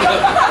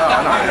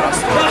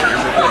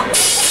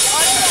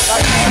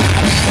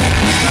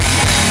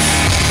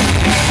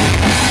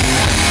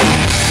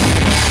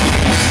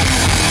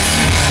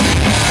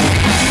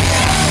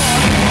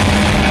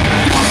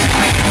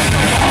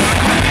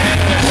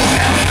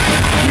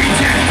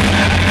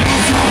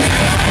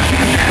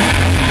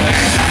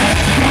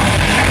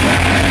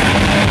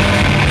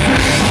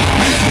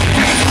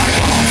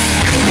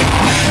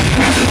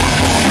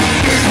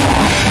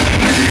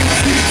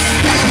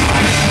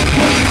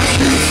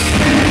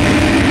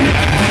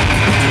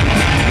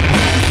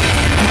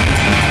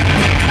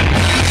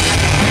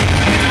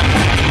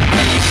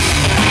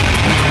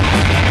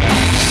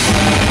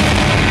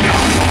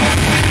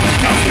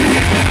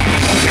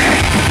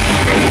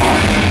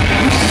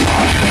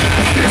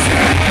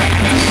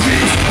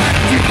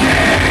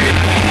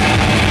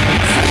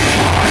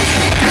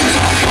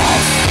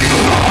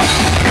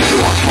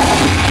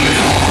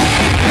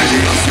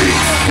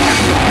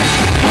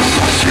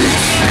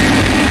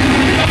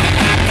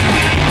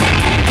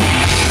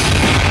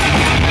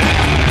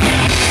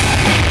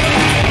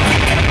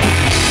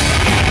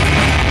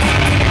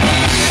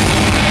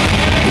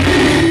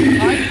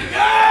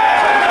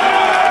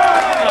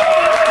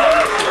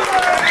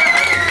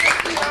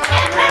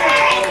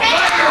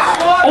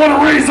 I want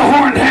to raise the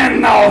horned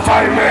hen now, if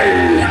I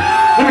may.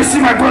 Let me see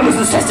my brothers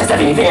and sisters of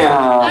evil.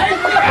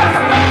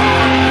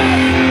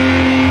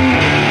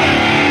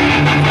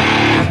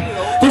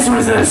 This one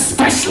is an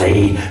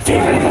especially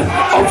favorite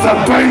of the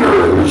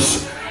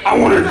bangers. I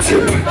want to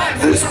tip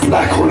this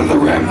black horn of the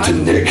ram to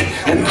Nick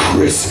and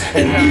Chris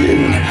and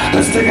Ian.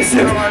 Let's take a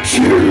sip.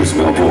 Cheers,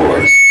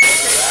 Melbourne.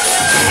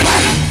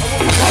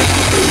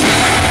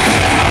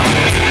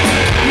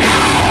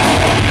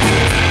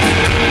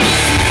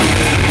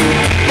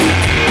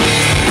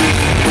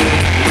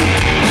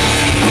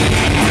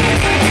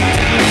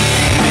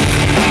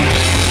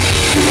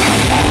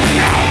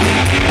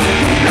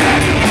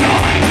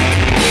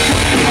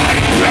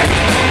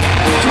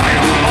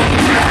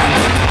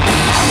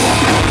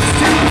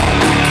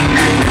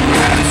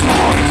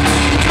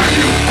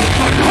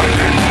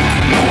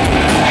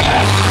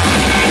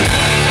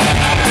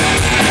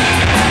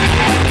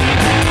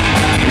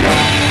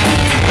 Yeah.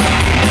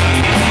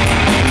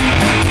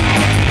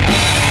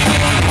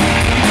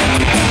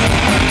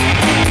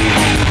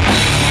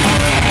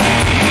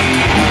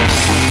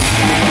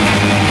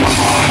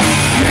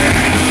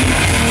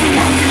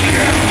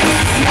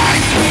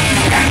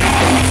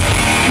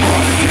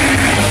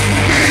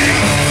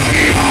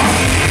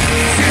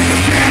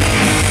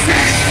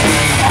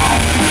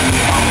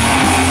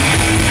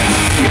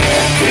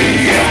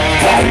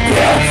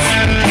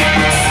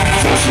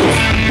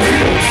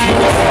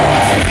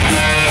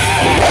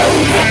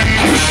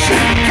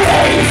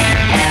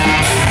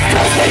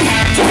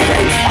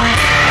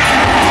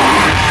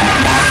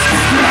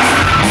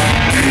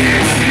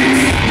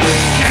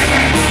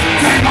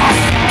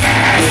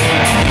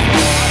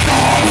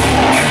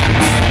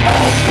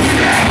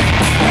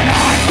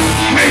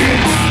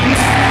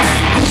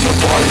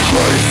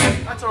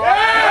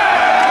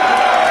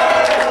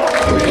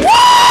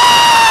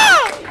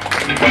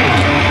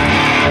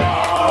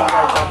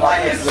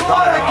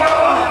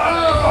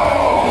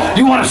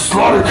 You want a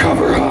slaughter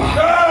cover,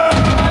 huh?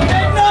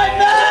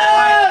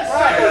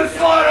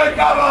 Slaughter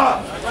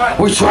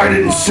cover! We tried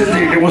it in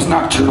Sydney and it was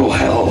nocturnal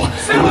hell.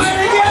 It was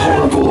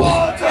horrible.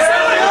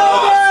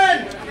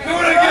 Do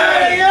it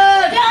again!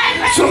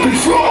 Something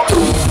from...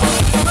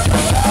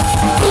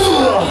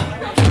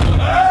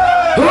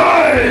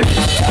 Hey!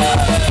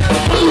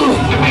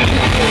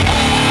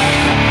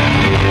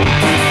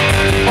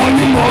 Are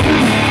you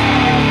loving?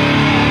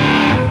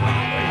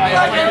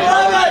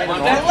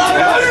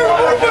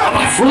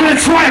 We're gonna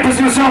try it, but it's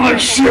gonna sound like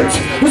shit.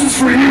 This is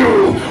for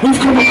you. We've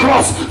come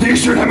across the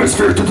Eastern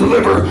Hemisphere to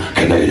deliver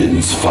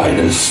Canadians'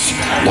 finest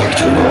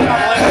nocturnal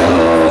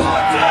hell.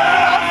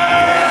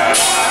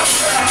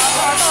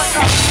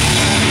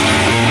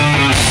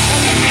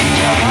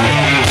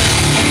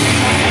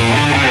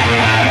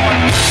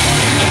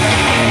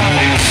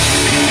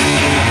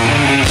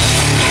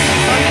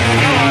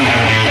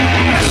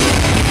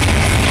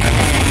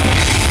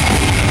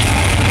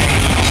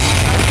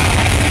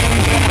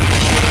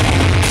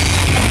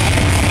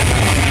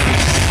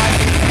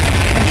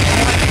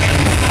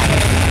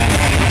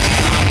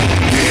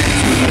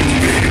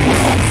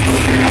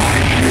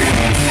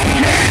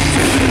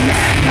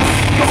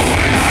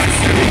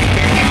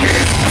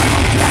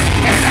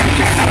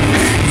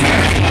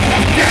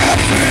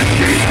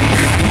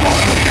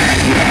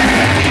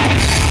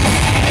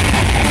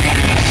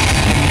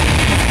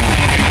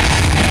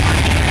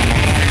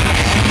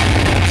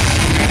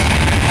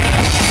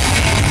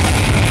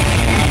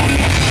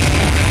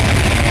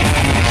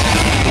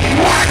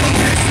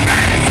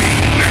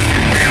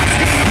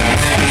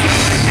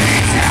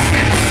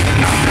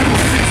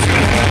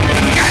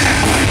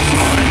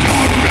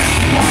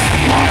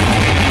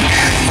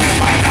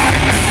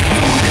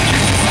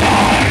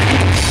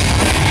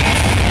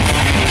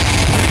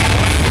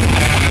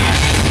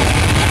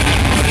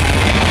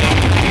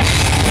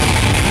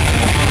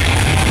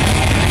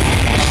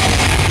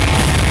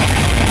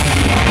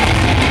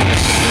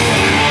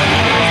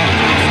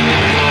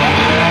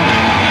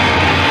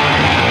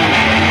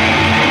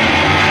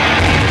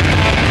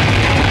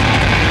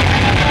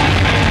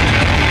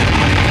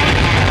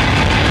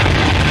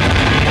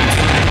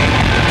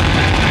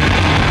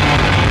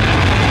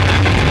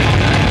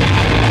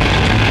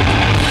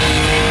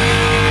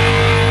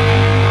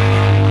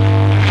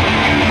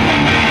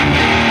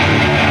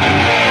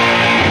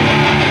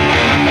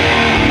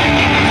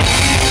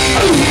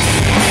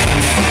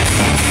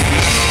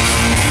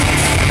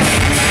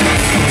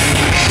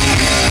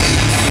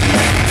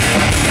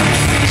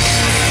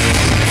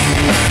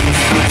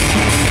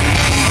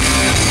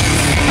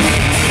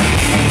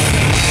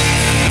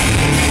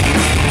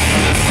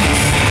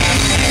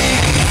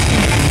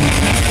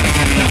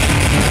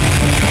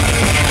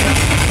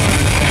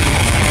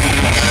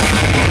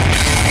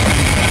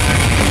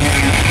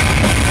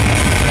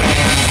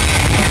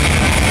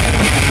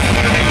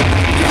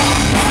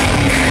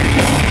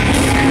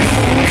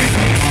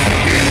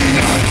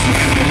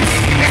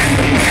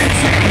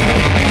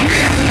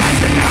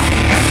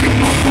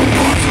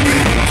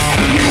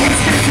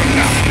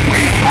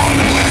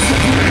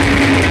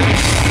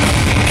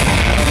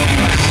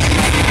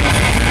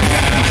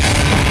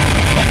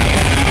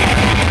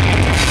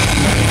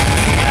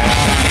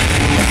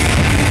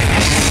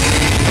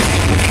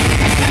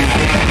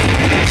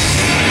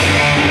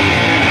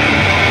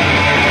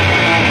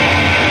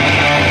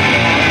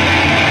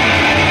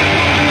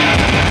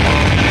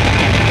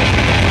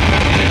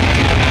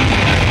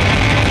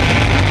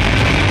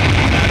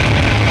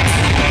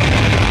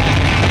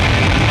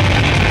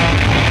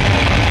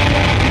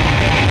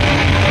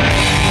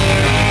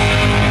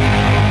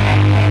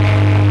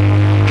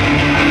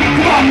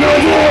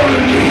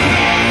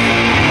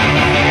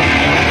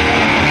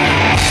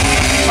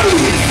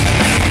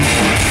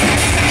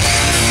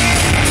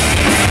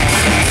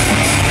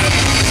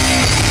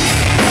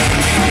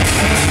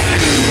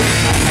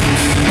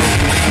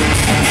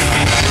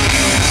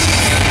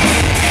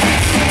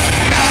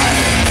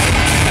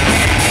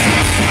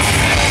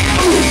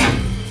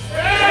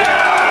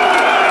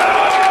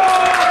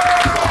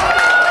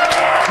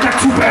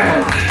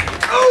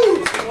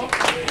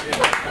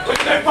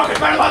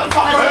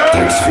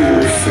 Thanks for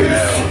your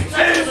faith.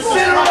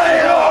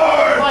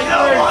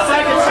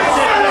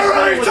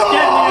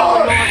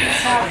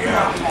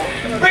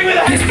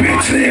 This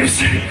bitch lives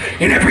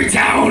in every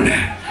town,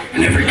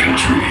 in every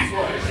country.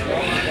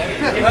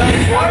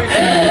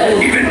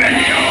 Even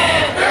Mexico.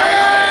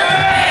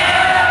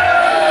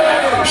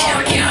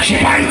 She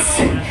bites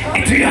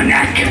into your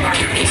neck.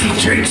 She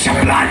drinks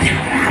your blood,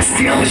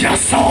 steals your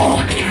soul,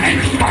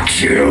 and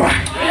fucks you.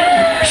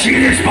 She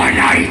lives by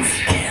night.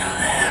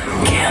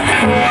 Kill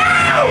him.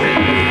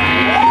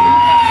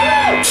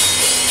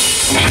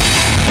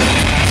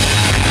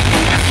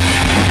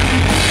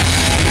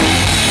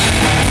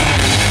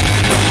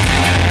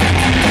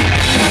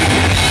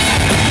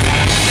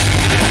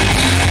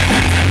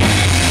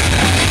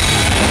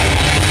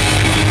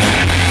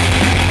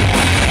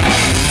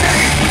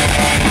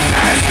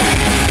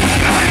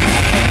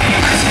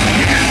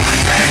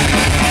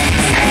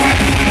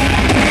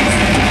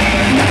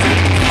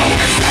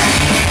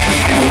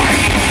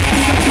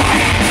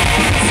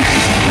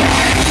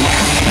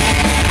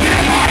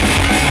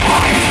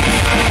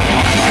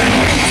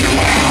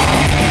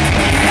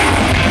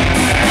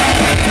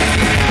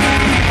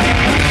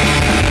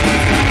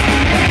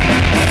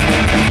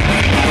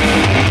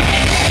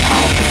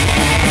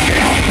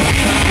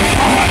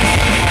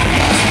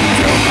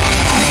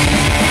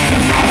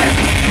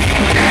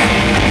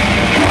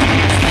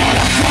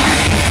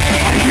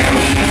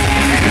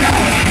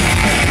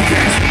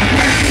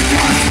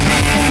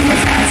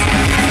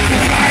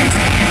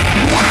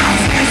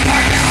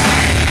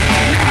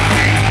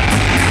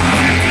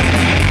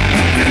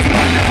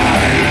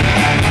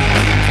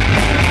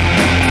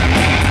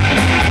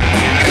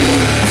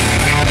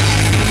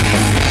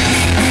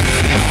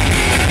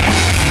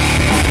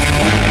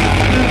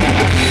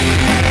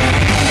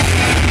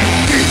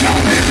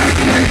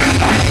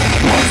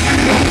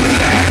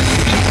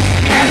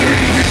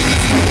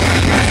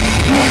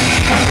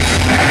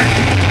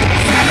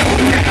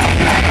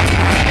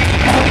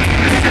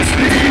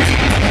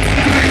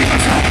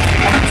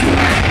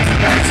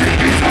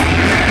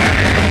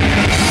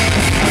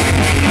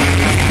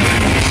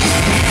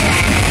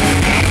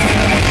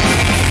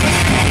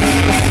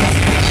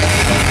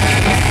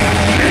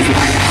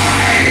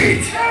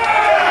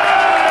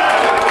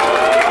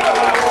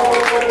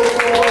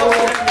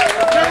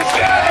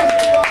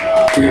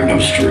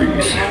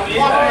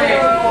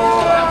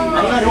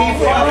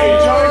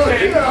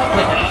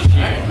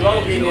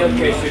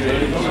 Do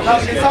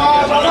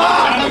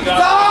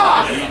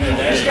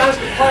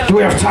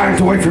we have time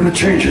to wait for him to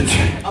change it?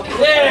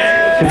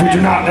 If we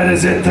do not, that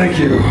is it. Thank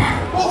you.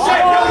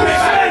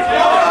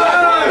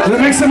 Does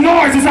it make some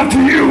noise? It's up to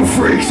you,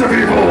 freaks of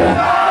evil.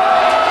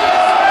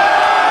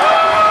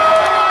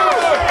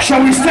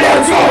 Shall we stay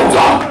on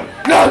NunSlaughter?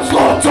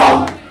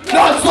 NunSlaughter!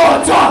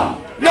 NunSlaughter!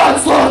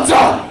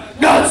 NunSlaughter!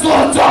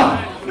 NunSlaughter!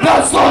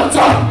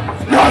 NunSlaughter!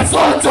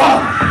 NunSlaughter!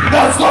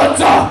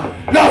 NunSlaughter!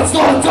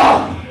 NunSlaughter!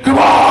 Come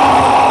on!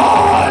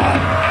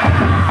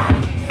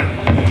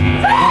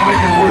 I'll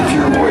make it worth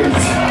your wait.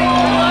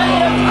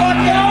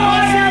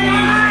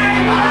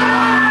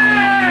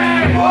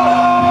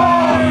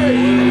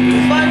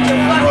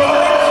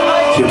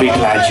 You'll be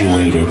glad you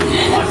waited.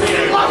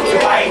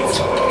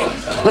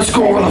 Let's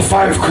go over the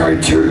 5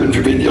 criteria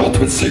for being the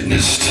ultimate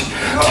Satanist.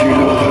 Do you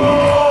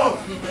know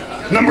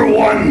them? Number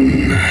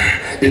 1,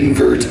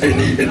 invert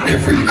any and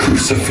every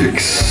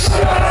crucifix.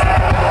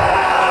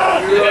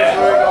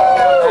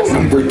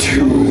 Number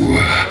 2,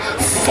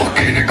 fuck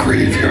in a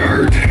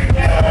graveyard.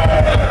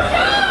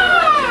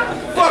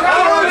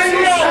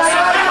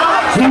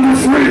 Number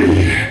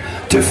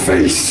 3,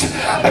 deface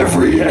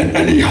every and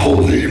any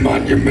holy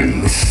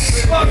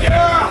monuments.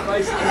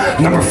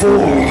 Number 4,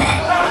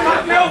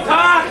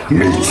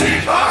 meet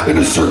in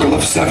a circle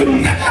of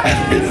 7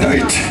 at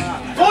midnight.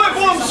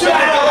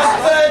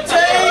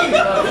 13.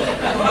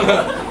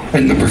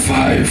 And number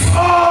 5.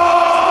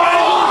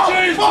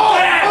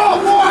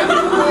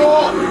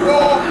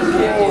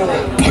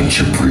 Punch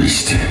a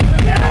priest.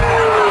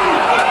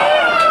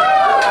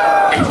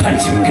 And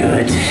punch him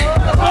good.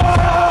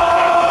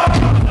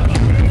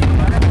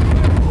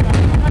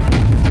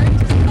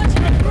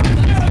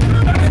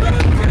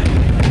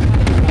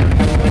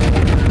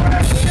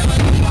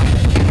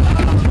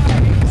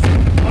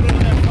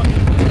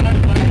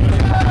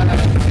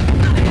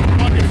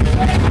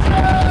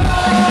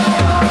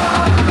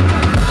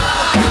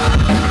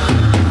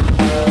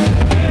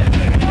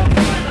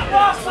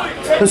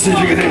 Let's see if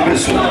you can name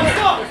this one.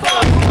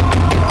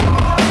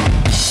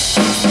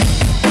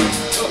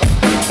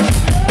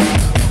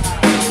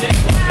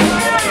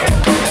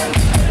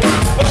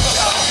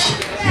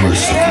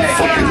 Merciful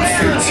fucking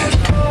fate.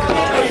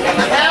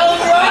 Hell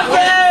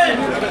rockin'!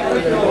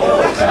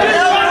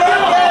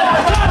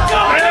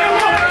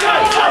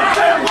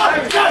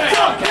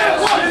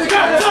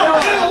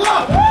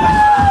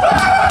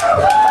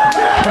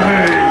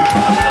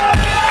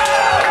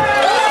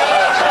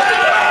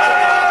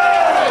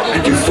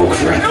 And you folks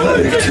are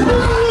athletic too.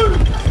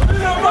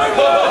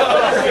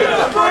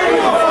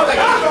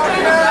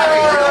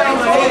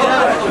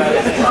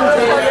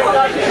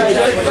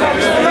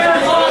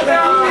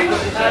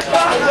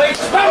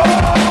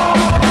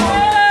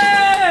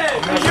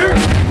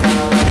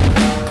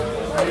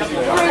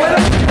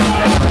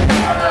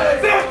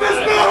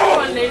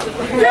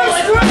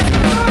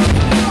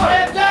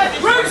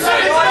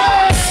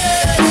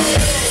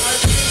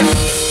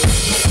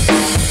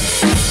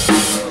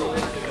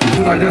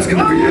 Tonight, that's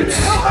gonna be it.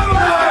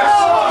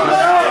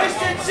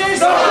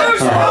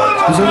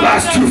 Those are the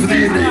last 2 for the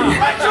evening.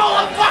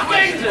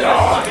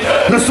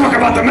 Let's talk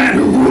about the man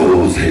who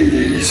rules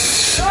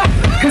Hades.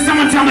 Can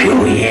someone tell me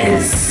who he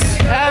is?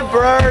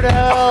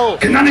 Bruno!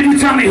 Can none of you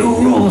tell me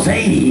who rules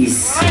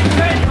Hades?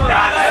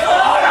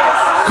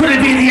 Could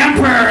it be the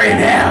Emperor in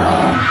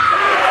hell?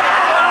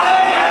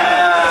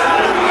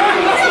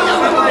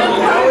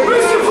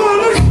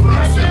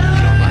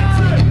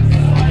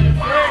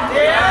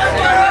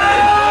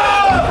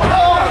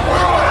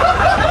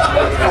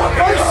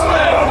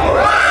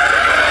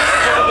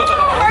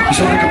 You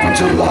sound like a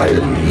bunch of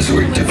lions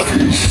waiting to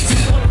feast.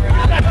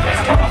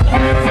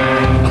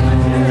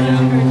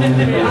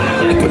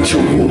 A bunch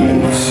of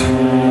wolves.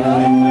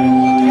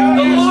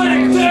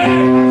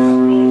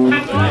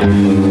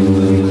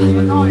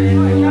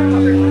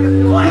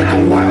 Like a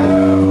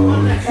wild.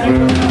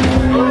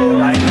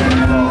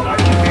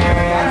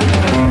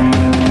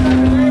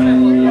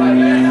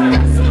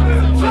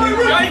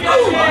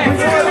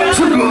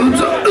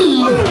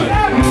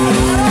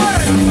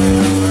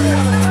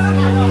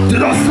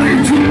 Did I say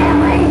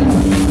tomorrow?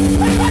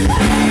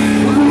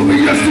 Will be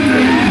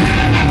yesterday.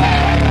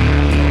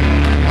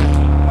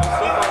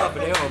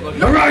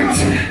 Alright!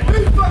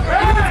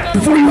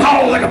 Before you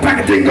howl like a pack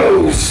of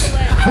dingoes,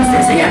 this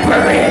is the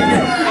Emperor in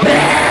hell!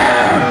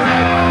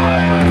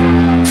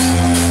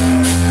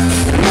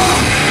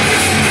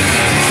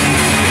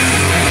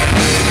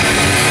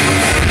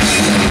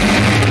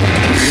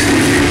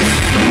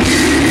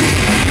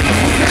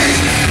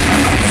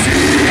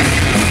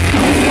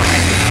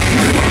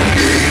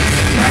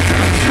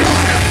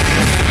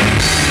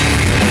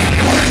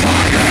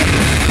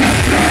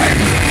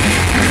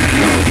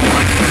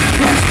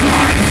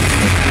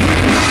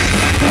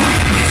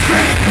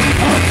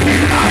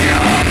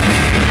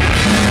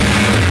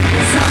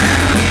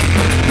 Zion!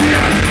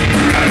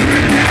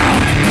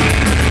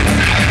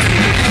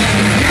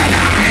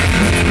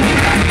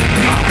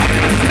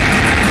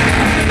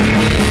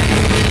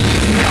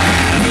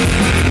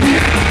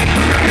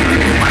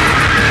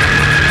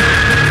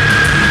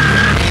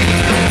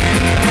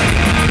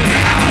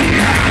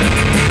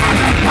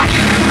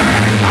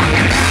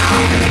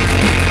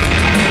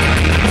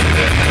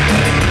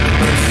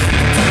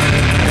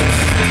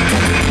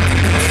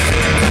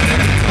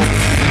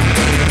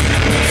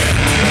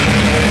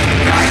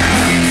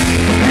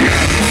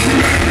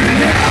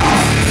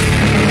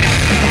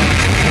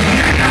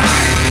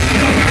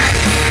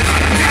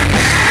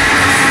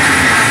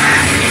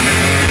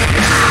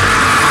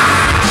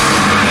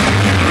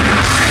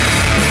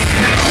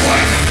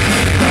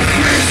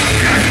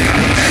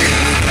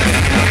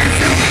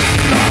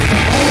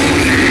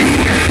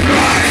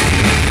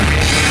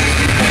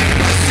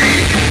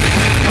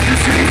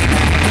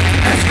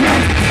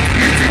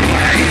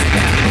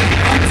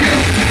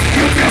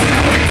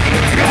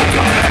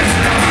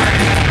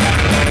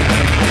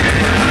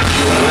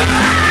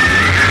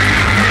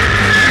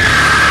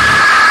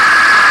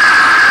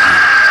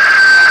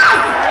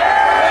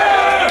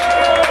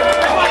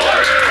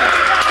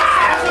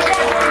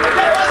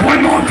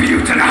 for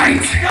you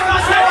tonight. This is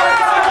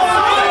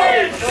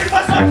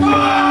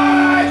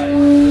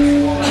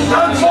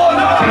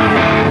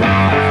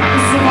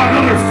about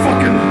another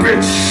fucking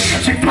bitch.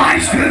 She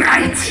flies through the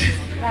night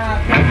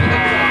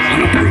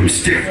on a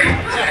broomstick.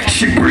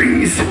 She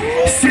brings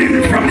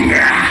sin from the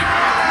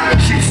air.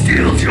 She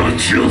steals your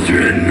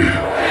children.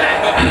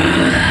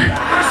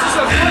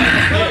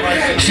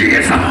 She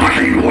is a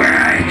fucking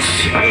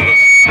witch.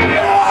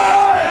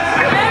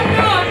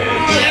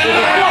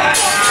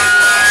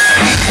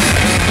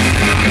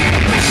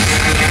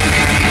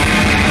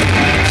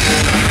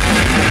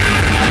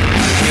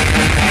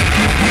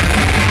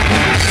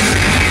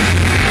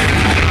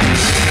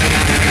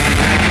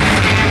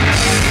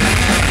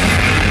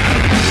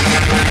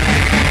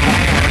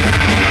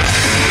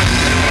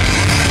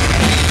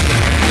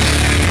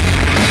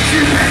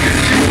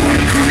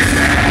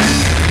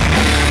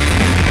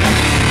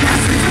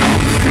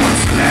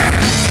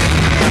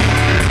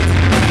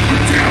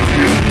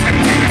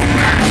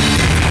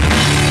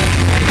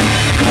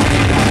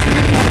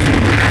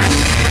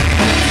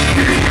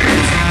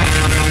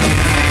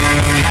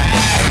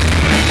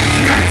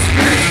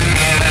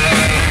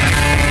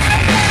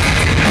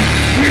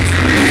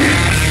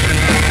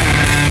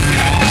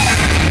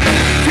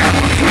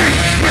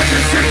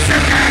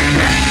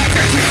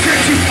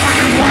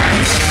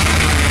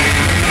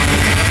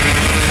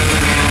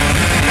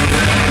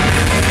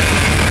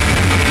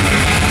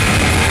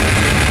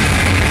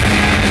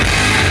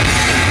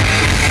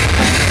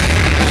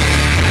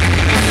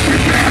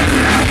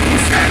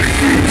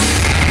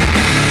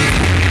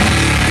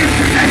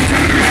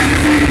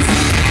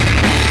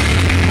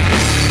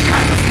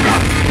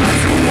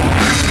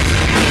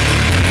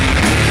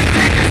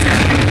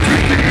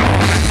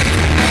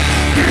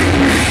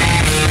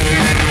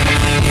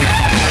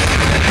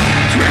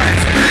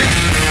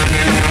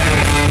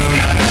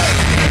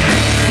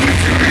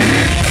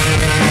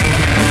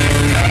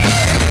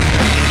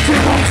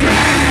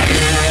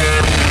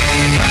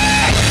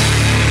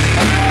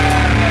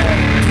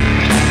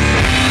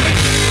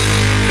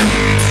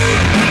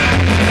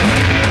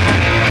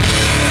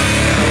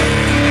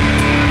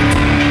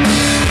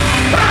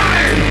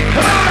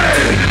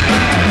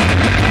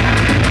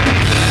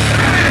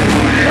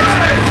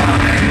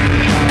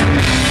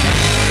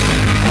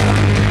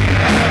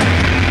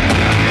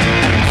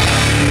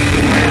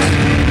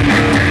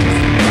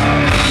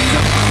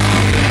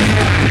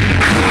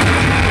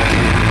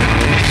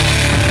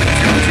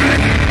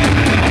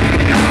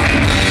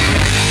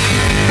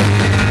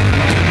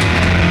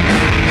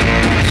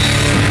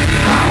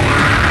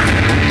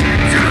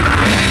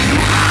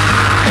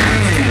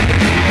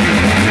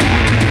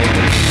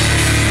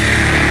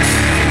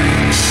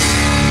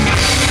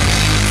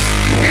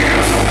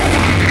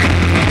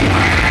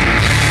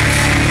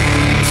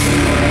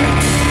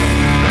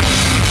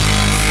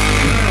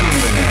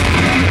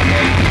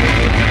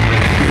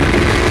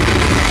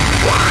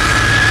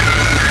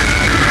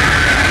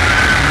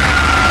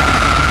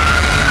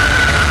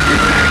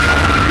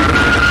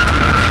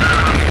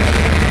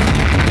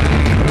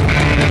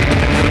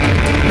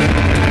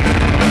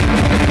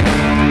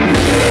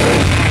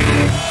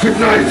 Good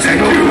night,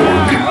 thank you.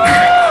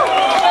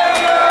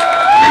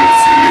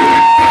 See you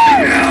in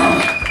fucking hell.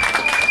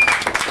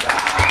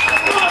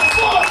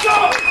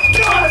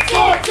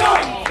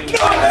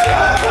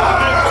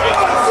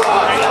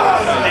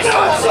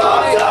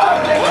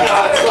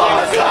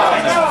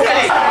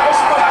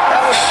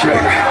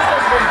 Shit.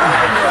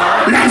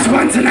 Last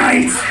one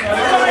tonight.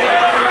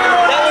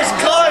 That was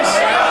close.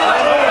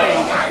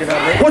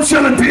 What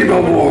shall it be,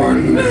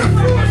 Melbourne?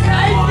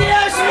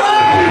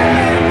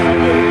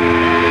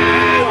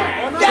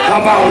 How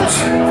about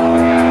a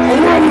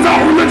world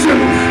without religion,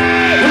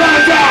 without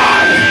a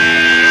God,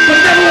 but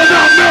never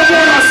without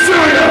Melbourne,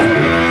 Australia?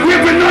 We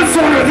have been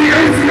NunSlaughter, the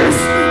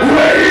atheist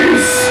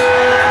race.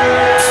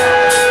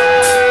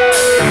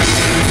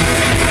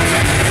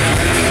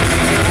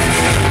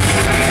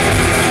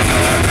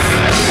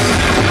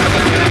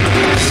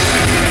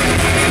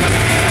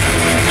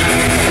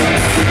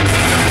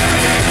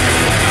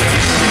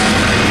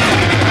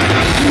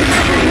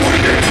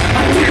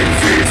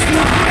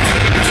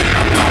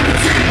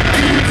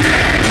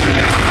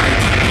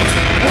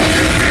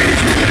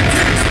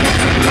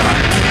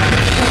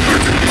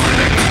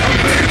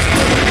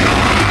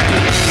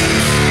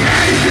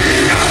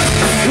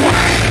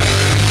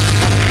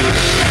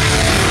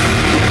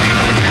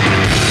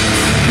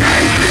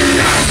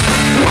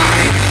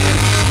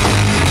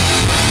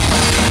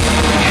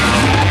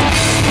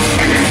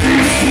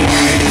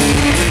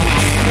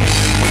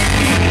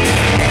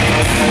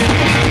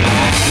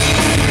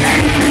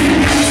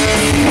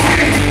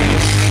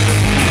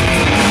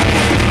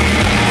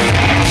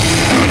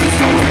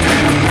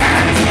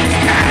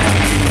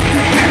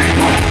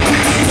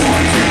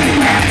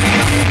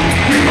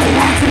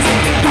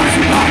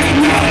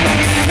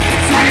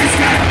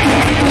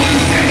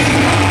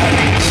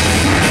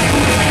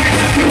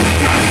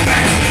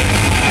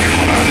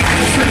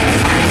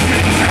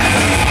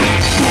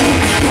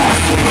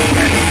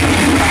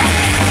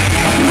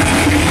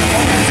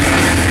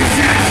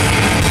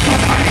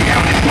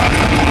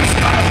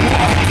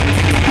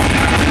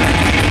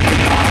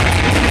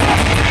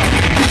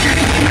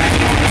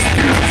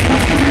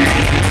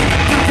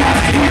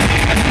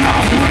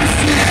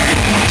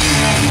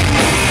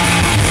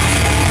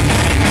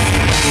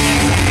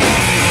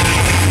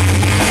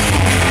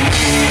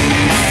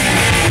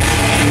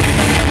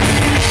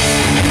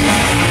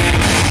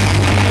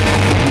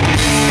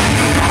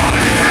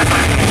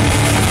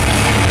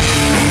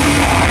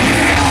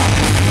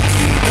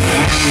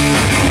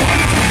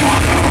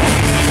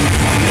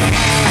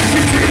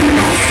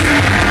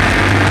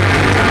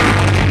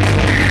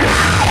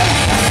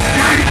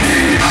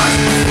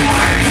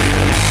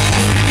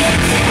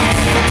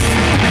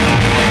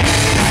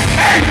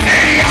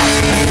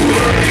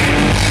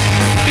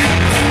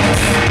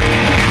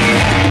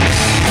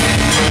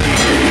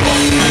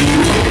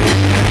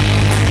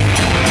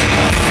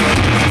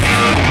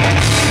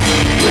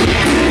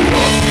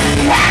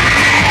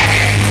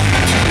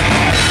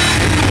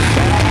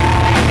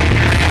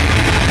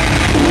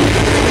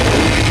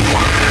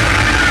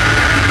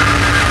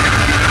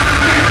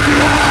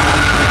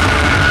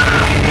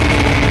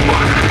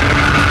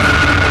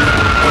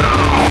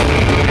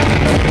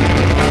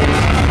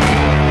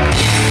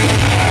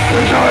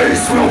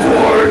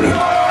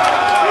 Melbourne.